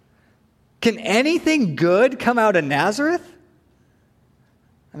 Can anything good come out of Nazareth?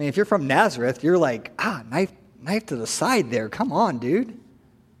 I mean, if you're from Nazareth, you're like, knife to the side there. Come on, dude.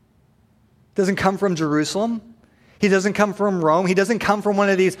 Doesn't come from Jerusalem. He doesn't come from Rome. He doesn't come from one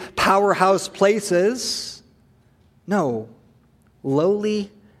of these powerhouse places. No, lowly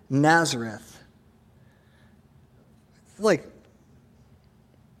Nazareth. It's like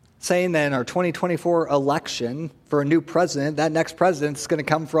saying that in our 2024 election for a new president, that next president is going to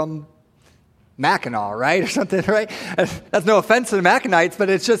come from Mackinac, right? Or something, right? That's no offense to the Mackinacs,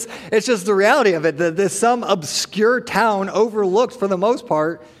 but it's just the reality of it. That some obscure town, overlooked for the most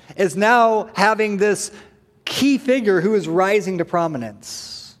part, is now having this key figure who is rising to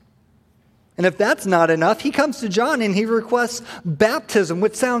prominence. And if that's not enough, he comes to John and he requests baptism,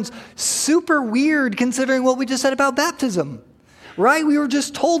 which sounds super weird considering what we just said about baptism. Right? We were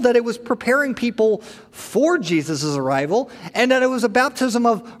just told that it was preparing people for Jesus' arrival and that it was a baptism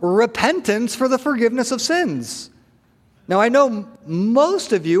of repentance for the forgiveness of sins. Now, I know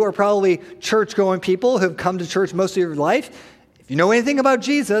most of you are probably church-going people who have come to church most of your life. If you know anything about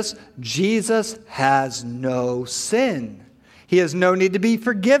Jesus, Jesus has no sin. He has no need to be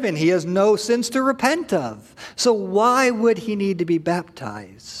forgiven. He has no sins to repent of. So why would he need to be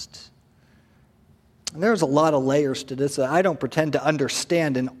baptized? And there's a lot of layers to this that I don't pretend to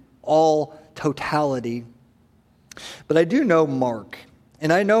understand in all totality. But I do know Mark.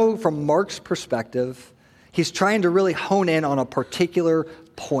 And I know from Mark's perspective, he's trying to really hone in on a particular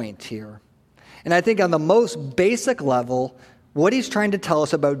point here. And I think on the most basic level, what he's trying to tell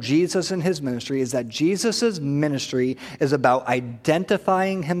us about Jesus and his ministry is that Jesus' ministry is about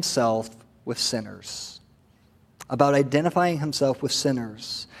identifying himself with sinners. About identifying himself with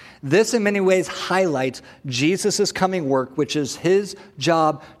sinners. This, in many ways, highlights Jesus' coming work, which is his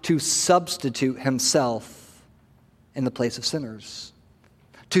job to substitute himself in the place of sinners,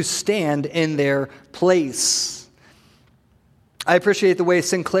 to stand in their place. I appreciate the way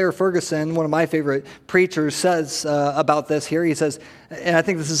Sinclair Ferguson, one of my favorite preachers, says about this here. He says, and I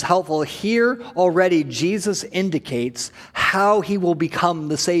think this is helpful, here already Jesus indicates how he will become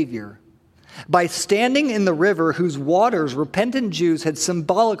the Savior. by standing in the river whose waters repentant Jews had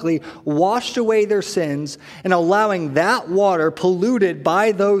symbolically washed away their sins and allowing that water polluted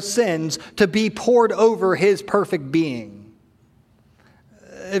by those sins to be poured over his perfect being.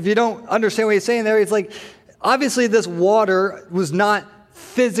 If you don't understand what he's saying there, it's like, obviously this water was not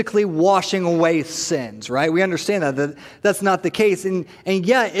physically washing away sins, right? We understand that that's not the case. And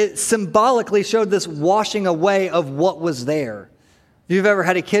yet it symbolically showed this washing away of what was there. If you've ever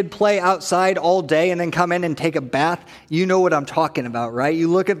had a kid play outside all day and then come in and take a bath, you know what I'm talking about, right? You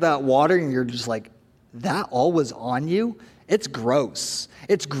look at that water and you're just like, that all was on you? It's gross.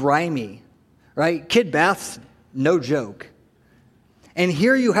 It's grimy, right? Kid baths, no joke. And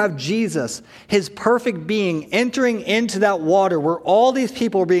here you have Jesus, his perfect being, entering into that water where all these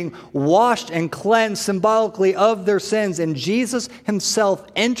people are being washed and cleansed symbolically of their sins, and Jesus himself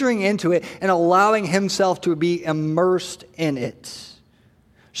entering into it and allowing himself to be immersed in it,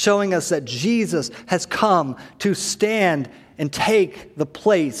 showing us that Jesus has come to stand and take the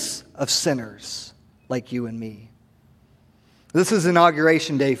place of sinners like you and me. This is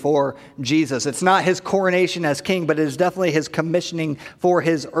Inauguration Day for Jesus. It's not his coronation as king, but it is definitely his commissioning for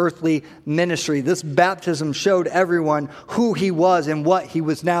his earthly ministry. This baptism showed everyone who he was and what he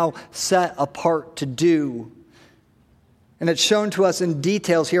was now set apart to do. And it's shown to us in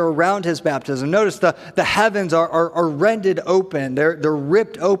details here around his baptism. Notice the heavens are rended open. They're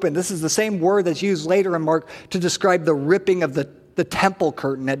ripped open. This is the same word that's used later in Mark to describe the ripping of the temple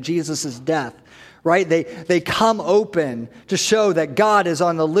curtain at Jesus' death. Right? They come open to show that God is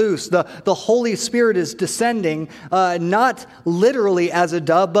on the loose. The Holy Spirit is descending, not literally as a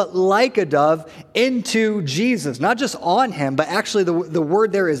dove, but like a dove into Jesus. Not just on him, but actually the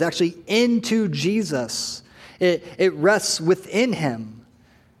word there is actually into Jesus. It rests within him.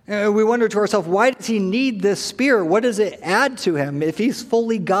 And we wonder to ourselves, why does he need this Spirit? What does it add to him if he's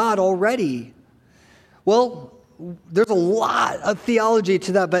fully God already? Well, there's a lot of theology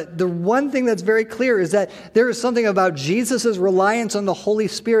to that, but the one thing that's very clear is that there is something about Jesus' reliance on the Holy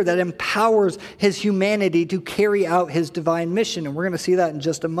Spirit that empowers his humanity to carry out his divine mission, and we're going to see that in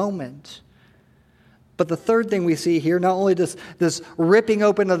just a moment. But the third thing we see here, not only this ripping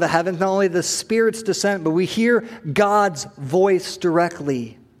open of the heavens, not only the Spirit's descent, but we hear God's voice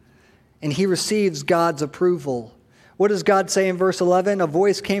directly, and he receives God's approval. What does God say in verse 11? A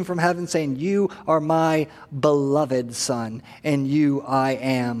voice came from heaven saying, "You are my beloved Son, and you I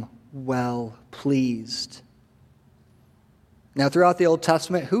am well pleased." Now, throughout the Old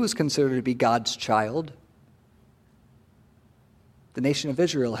Testament, who was considered to be God's child? The nation of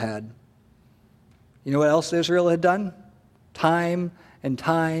Israel had. You know what else Israel had done? Time and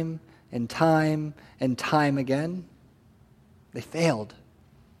time and time and time again. They failed.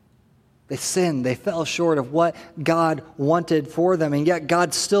 They sinned. They fell short of what God wanted for them. And yet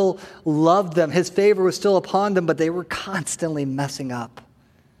God still loved them. His favor was still upon them, but they were constantly messing up.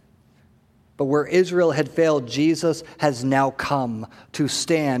 But where Israel had failed, Jesus has now come to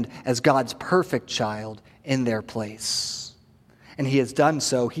stand as God's perfect child in their place. And he has done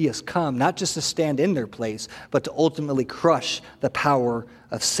so. He has come not just to stand in their place, but to ultimately crush the power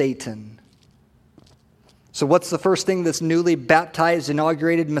of Satan. So what's the first thing this newly baptized,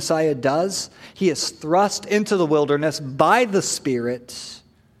 inaugurated Messiah does? He is thrust into the wilderness by the Spirit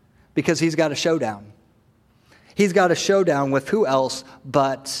because he's got a showdown. He's got a showdown with who else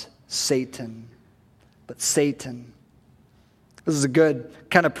but Satan. But Satan. This is a good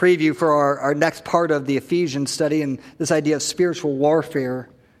kind of preview for our next part of the Ephesians study and this idea of spiritual warfare.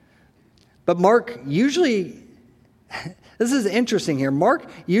 But Mark usually, this is interesting here, Mark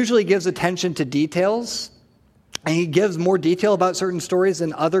usually gives attention to details. And he gives more detail about certain stories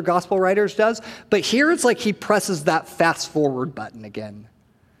than other gospel writers does. But here it's like he presses that fast forward button again.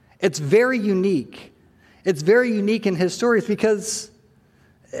 It's very unique. It's very unique in his stories because,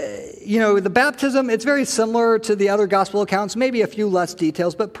 the baptism, it's very similar to the other gospel accounts, maybe a few less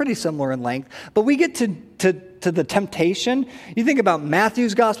details, but pretty similar in length. But we get to the temptation. You think about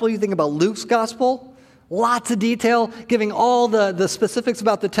Matthew's gospel, you think about Luke's gospel. Lots of detail, giving all the specifics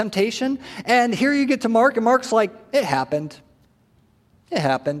about the temptation. And here you get to Mark, and Mark's like, it happened. It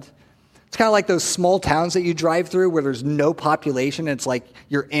happened. It's kind of like those small towns that you drive through where there's no population. It's like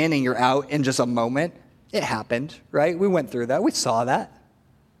you're in and you're out in just a moment. It happened, right? We went through that. We saw that.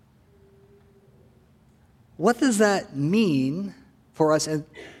 What does that mean for us? And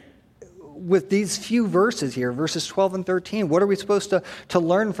with these few verses here, verses 12 and 13? What are we supposed to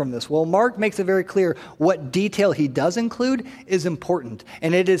learn from this? Well, Mark makes it very clear what detail he does include is important,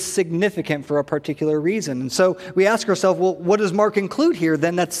 and it is significant for a particular reason. And so we ask ourselves, well, what does Mark include here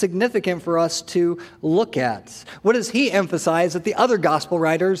then that's significant for us to look at? What does he emphasize that the other gospel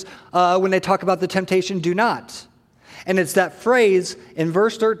writers, when they talk about the temptation, do not? And it's that phrase in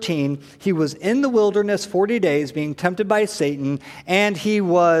verse 13, he was in the wilderness 40 days being tempted by Satan, and he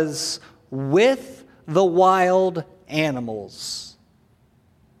was with the wild animals.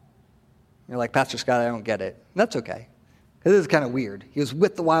 You're like, Pastor Scott, I don't get it. That's okay. This is kind of weird. He was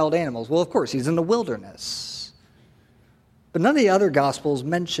with the wild animals. Well, of course, he's in the wilderness. But none of the other Gospels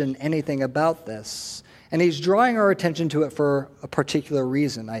mention anything about this. And he's drawing our attention to it for a particular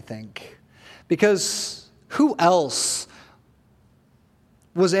reason, I think. Because who else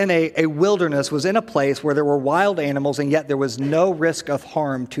was in a wilderness, was in a place where there were wild animals, and yet there was no risk of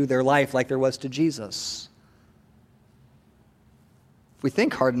harm to their life like there was to Jesus? If we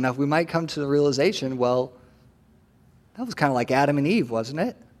think hard enough, we might come to the realization, well, that was kind of like Adam and Eve, wasn't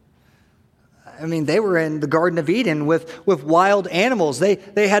it? I mean, they were in the Garden of Eden with wild animals. They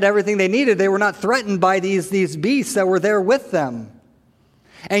had everything they needed. They were not threatened by these beasts that were there with them.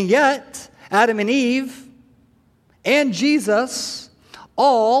 And yet, Adam and Eve and Jesus,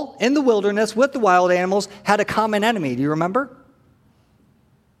 all in the wilderness with the wild animals, had a common enemy. Do you remember?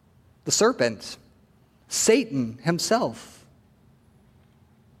 The serpent, Satan himself.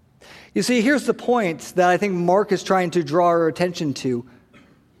 You see, here's the point that I think Mark is trying to draw our attention to.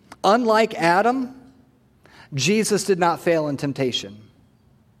 Unlike Adam, Jesus did not fail in temptation.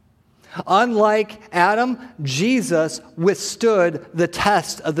 Unlike Adam, Jesus withstood the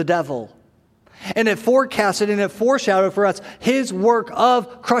test of the devil. And it forecasted and it foreshadowed for us his work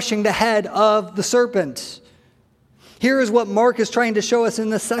of crushing the head of the serpent. Here is what Mark is trying to show us in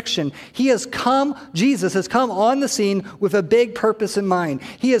this section. Jesus has come on the scene with a big purpose in mind.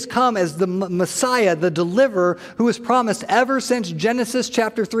 He has come as the Messiah, the deliverer, who was promised ever since Genesis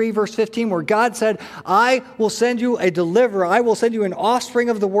chapter 3, verse 15, where God said, I will send you a deliverer. I will send you an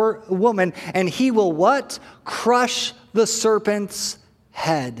offspring of the woman, and he will what? Crush the serpent's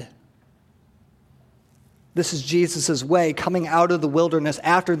head. This is Jesus' way coming out of the wilderness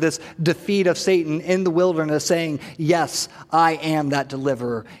after this defeat of Satan in the wilderness, saying, yes, I am that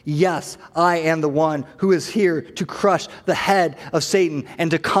deliverer. Yes, I am the one who is here to crush the head of Satan and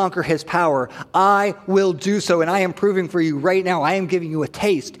to conquer his power. I will do so, and I am proving for you right now. I am giving you a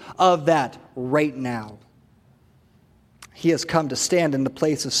taste of that right now. He has come to stand in the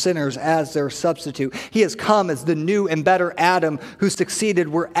place of sinners as their substitute. He has come as the new and better Adam who succeeded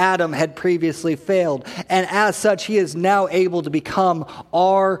where Adam had previously failed. And as such, he is now able to become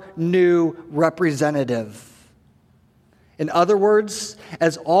our new representative. In other words,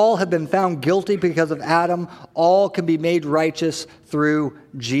 as all have been found guilty because of Adam, all can be made righteous through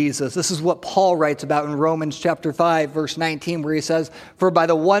Jesus. This is what Paul writes about in Romans chapter 5, verse 19, where he says, for by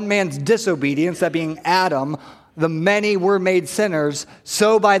the one man's disobedience, that being Adam, the many were made sinners,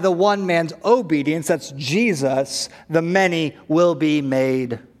 so by the one man's obedience, that's Jesus, the many will be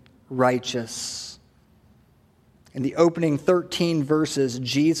made righteous. In the opening 13 verses,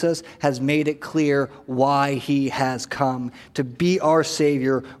 Jesus has made it clear why he has come, to be our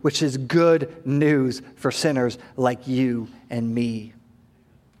Savior, which is good news for sinners like you and me.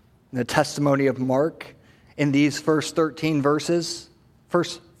 In the testimony of Mark, in these first 13 verses,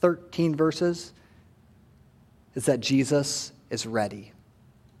 is that Jesus is ready.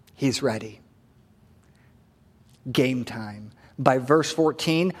 He's ready. Game time. By verse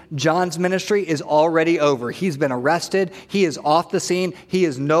 14, John's ministry is already over. He's been arrested. He is off the scene. He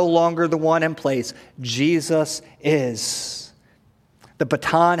is no longer the one in place. Jesus is. The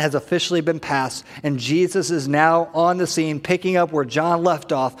baton has officially been passed, and Jesus is now on the scene, picking up where John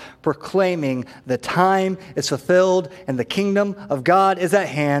left off, proclaiming the time is fulfilled and the kingdom of God is at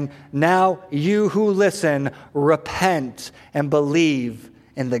hand. Now you who listen, repent and believe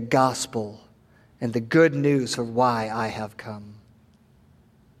in the gospel and the good news of why I have come.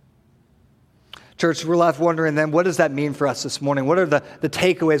 Church, we're left wondering then, what does that mean for us this morning? What are the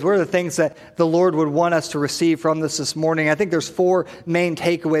takeaways? What are the things that the Lord would want us to receive from this morning? I think there's 4 main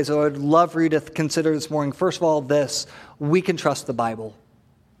takeaways that I would love for you to consider this morning. First of all, this: we can trust the Bible.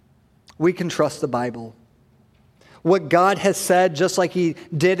 We can trust the Bible. What God has said, just like he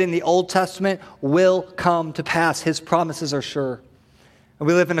did in the Old Testament, will come to pass. His promises are sure. And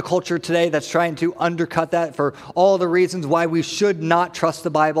we live in a culture today that's trying to undercut that for all the reasons why we should not trust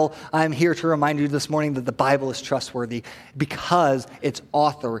the Bible. I'm here to remind you this morning that the Bible is trustworthy because its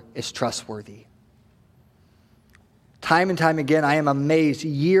author is trustworthy. Time and time again, I am amazed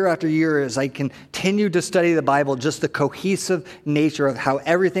year after year as I continue to study the Bible, just the cohesive nature of how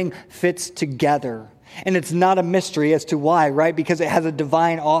everything fits together. And it's not a mystery as to why, right? Because it has a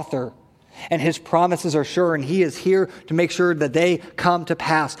divine author. And his promises are sure, and he is here to make sure that they come to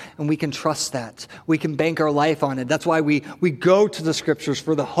pass. And we can trust that. We can bank our life on it. That's why we go to the Scriptures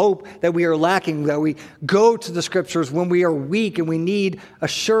for the hope that we are lacking, that we go to the Scriptures when we are weak and we need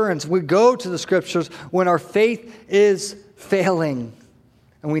assurance. We go to the Scriptures when our faith is failing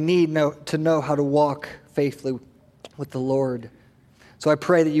and we need to know how to walk faithfully with the Lord. So I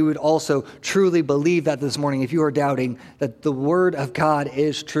pray that you would also truly believe that this morning, if you are doubting, that the Word of God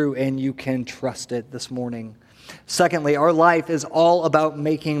is true and you can trust it this morning. Secondly, our life is all about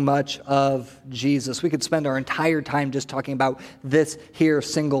making much of Jesus. We could spend our entire time just talking about this here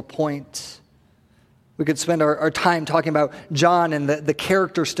single point. We could spend our time talking about John and the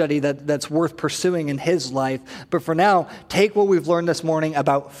character study that's worth pursuing in his life. But for now, take what we've learned this morning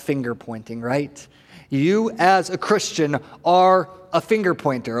about finger pointing, right? You as a Christian are a finger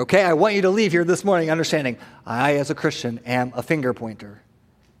pointer, okay? I want you to leave here this morning understanding, I as a Christian am a finger pointer.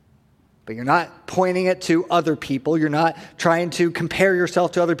 But you're not pointing it to other people. You're not trying to compare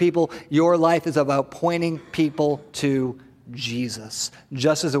yourself to other people. Your life is about pointing people to Jesus,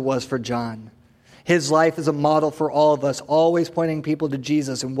 just as it was for John. His life is a model for all of us, always pointing people to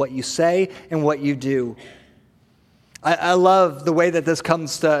Jesus in what you say and what you do. I love the way that this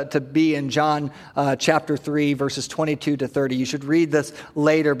comes to be in John chapter 3, verses 22 to 30. You should read this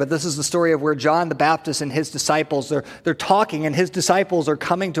later, but this is the story of where John the Baptist and his disciples, they're talking, and his disciples are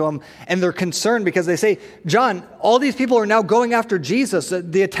coming to him, and they're concerned because they say, John, all these people are now going after Jesus.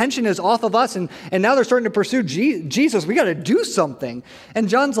 The attention is off of us, and now they're starting to pursue Jesus. We got to do something. And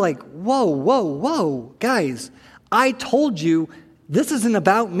John's like, whoa, guys, I told you this isn't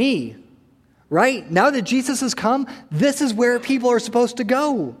about me. Right? Now that Jesus has come, this is where people are supposed to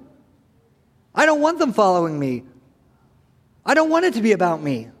go. I don't want them following me. I don't want it to be about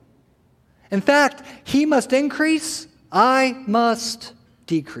me. In fact, he must increase, I must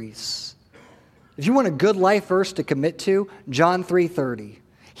decrease. If you want a good life verse to commit to, John 3:30.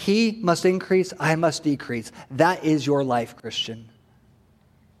 He must increase, I must decrease. That is your life, Christian.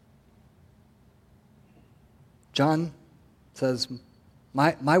 John says,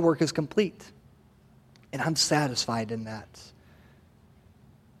 my work is complete. And I'm satisfied in that.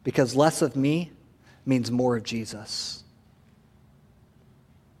 Because less of me means more of Jesus.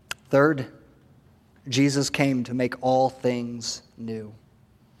 Third, Jesus came to make all things new.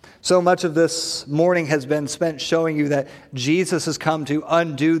 So much of this morning has been spent showing you that Jesus has come to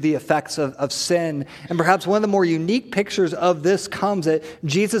undo the effects of sin. And perhaps one of the more unique pictures of this comes at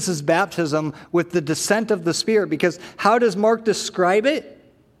Jesus' baptism with the descent of the Spirit. Because how does Mark describe it?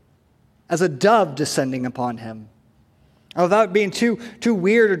 As a dove descending upon him. Without being too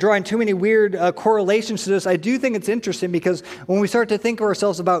weird or drawing too many weird correlations to this, I do think it's interesting because when we start to think of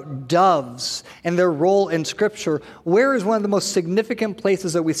ourselves about doves and their role in Scripture, where is one of the most significant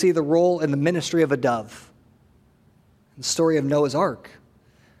places that we see the role in the ministry of a dove? The story of Noah's Ark.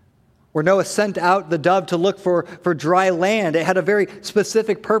 Where Noah sent out the dove to look for dry land. It had a very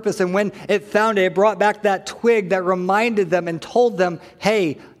specific purpose, and when it found it, it brought back that twig that reminded them and told them,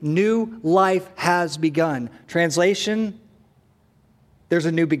 hey, new life has begun. Translation, there's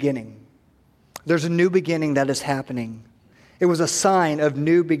a new beginning. There's a new beginning that is happening. It was a sign of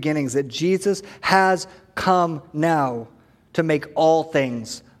new beginnings that Jesus has come now to make all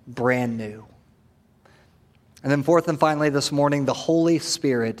things brand new. And then fourth and finally this morning, the Holy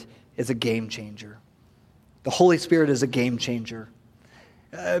Spirit is a game changer. The Holy Spirit is a game changer.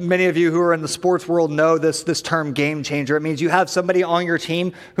 Many of you who are in the sports world know this term game changer. It means you have somebody on your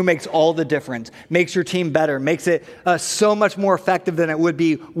team who makes all the difference, makes your team better, makes it so much more effective than it would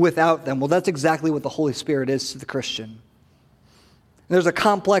be without them. Well, that's exactly what the Holy Spirit is to the Christian. There's a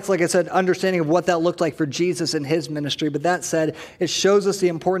complex, like I said, understanding of what that looked like for Jesus in his ministry. But that said, it shows us the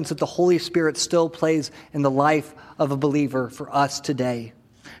importance that the Holy Spirit still plays in the life of a believer for us today.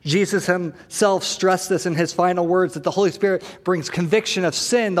 Jesus himself stressed this in his final words, that the Holy Spirit brings conviction of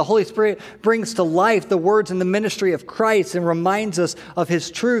sin. The Holy Spirit brings to life the words in the ministry of Christ and reminds us of his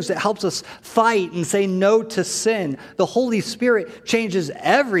truths. It helps us fight and say no to sin. The Holy Spirit changes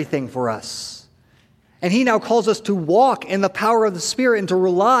everything for us. And he now calls us to walk in the power of the Spirit and to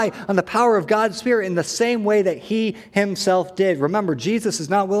rely on the power of God's Spirit in the same way that he himself did. Remember, Jesus is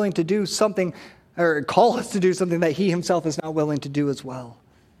not willing to do something or call us to do something that he himself is not willing to do as well.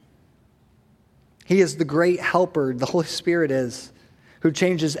 He is the great helper, the Holy Spirit is, who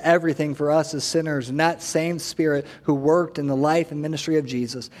changes everything for us as sinners. And that same Spirit who worked in the life and ministry of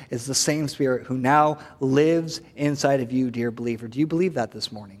Jesus is the same Spirit who now lives inside of you, dear believer. Do you believe that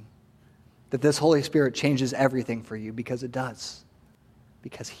this morning? That this Holy Spirit changes everything for you? Because it does.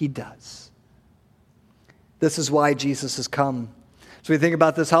 Because he does. This is why Jesus has come. So we think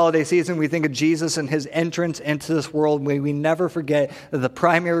about this holiday season, we think of Jesus and his entrance into this world. May we never forget that the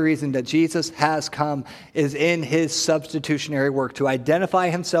primary reason that Jesus has come is in his substitutionary work, to identify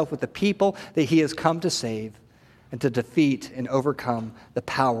himself with the people that he has come to save and to defeat and overcome the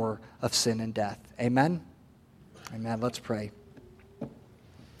power of sin and death. Amen? Amen. Let's pray.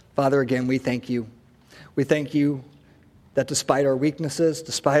 Father, again, we thank you. We thank you that despite our weaknesses,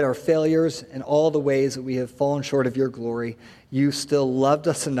 despite our failures, and all the ways that we have fallen short of your glory, you still loved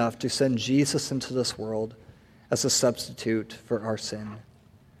us enough to send Jesus into this world as a substitute for our sin.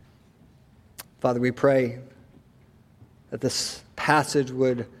 Father, we pray that this passage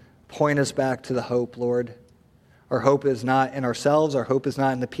would point us back to the hope, Lord. Our hope is not in ourselves. Our hope is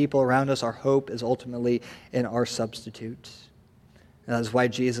not in the people around us. Our hope is ultimately in our substitute. And that is why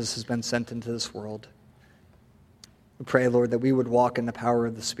Jesus has been sent into this world. We pray, Lord, that we would walk in the power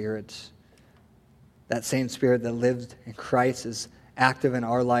of the Spirit. That same Spirit that lived in Christ is active in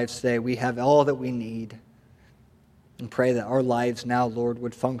our lives today. We have all that we need. And pray that our lives now, Lord,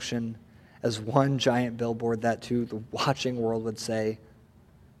 would function as one giant billboard that to the watching world would say,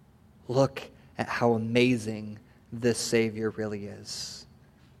 look at how amazing this Savior really is.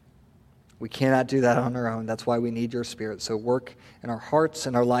 We cannot do that on our own. That's why we need your Spirit. So work in our hearts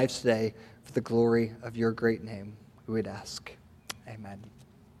and our lives today for the glory of your great name. We would ask. Amen.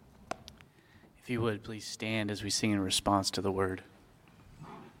 If you would, please stand as we sing in response to the word.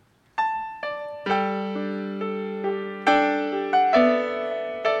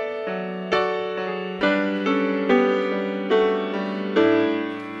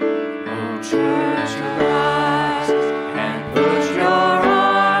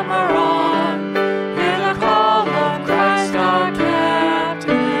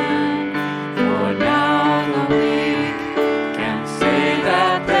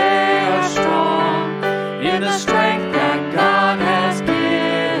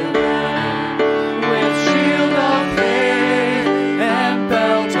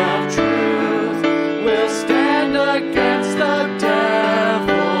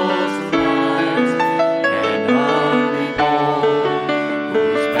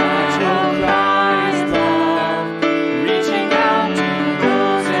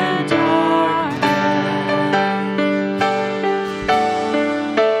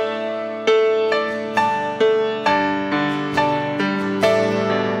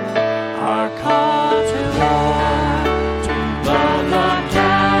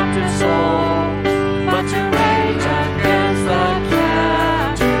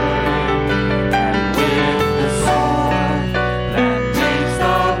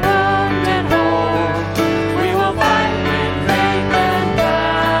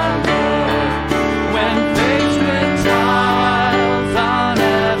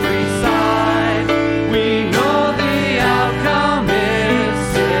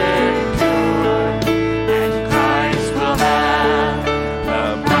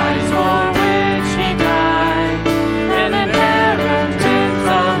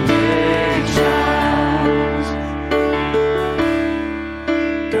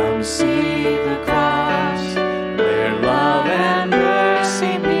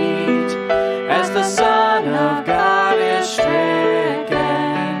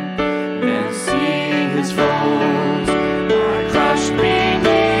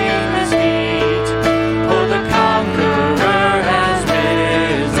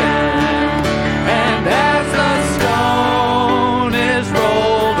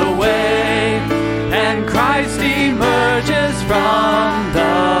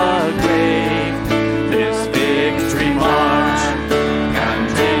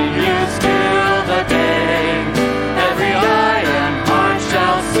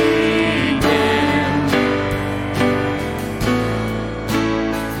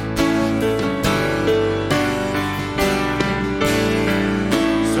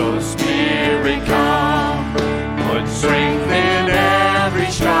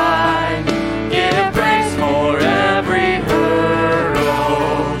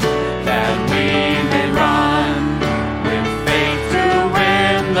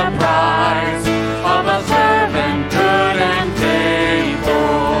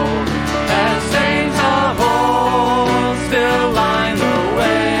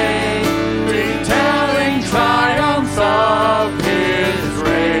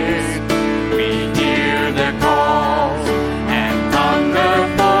 We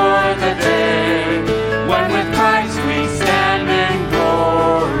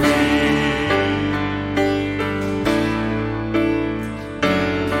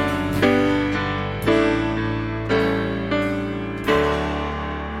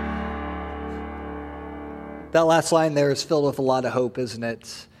That last line there is filled with a lot of hope, isn't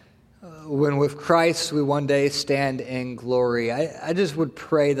it? When with Christ we one day stand in glory. I just would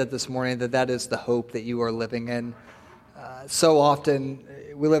pray that this morning that is the hope that you are living in. So often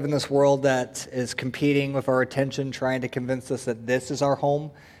we live in this world that is competing with our attention, trying to convince us that this is our home,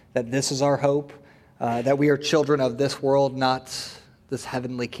 that this is our hope, that we are children of this world, not this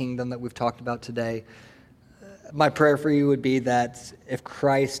heavenly kingdom that we've talked about today. My prayer for you would be that if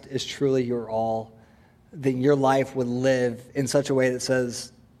Christ is truly your all, then your life would live in such a way that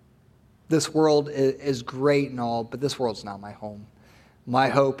says, this world is great and all, but this world's not my home. My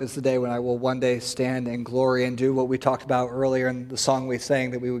hope is the day when I will one day stand in glory and do what we talked about earlier in the song we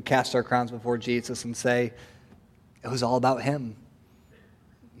sang, that we would cast our crowns before Jesus and say, it was all about him.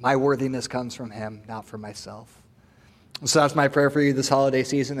 My worthiness comes from him, not from myself. So that's my prayer for you this holiday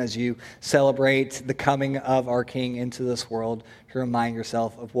season as you celebrate the coming of our King into this world, to remind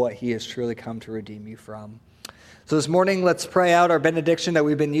yourself of what he has truly come to redeem you from. So this morning, let's pray out our benediction that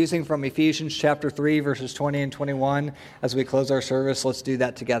we've been using from Ephesians chapter 3, verses 20 and 21. As we close our service, let's do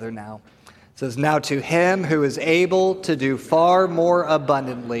that together now. It says, now to him who is able to do far more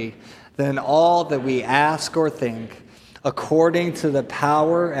abundantly than all that we ask or think, according to the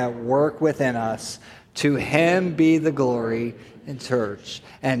power at work within us, to him be the glory in church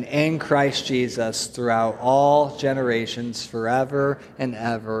and in Christ Jesus throughout all generations, forever and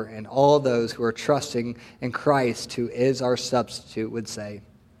ever. And all those who are trusting in Christ, who is our substitute, would say,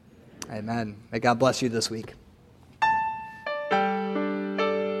 amen. May God bless you this week.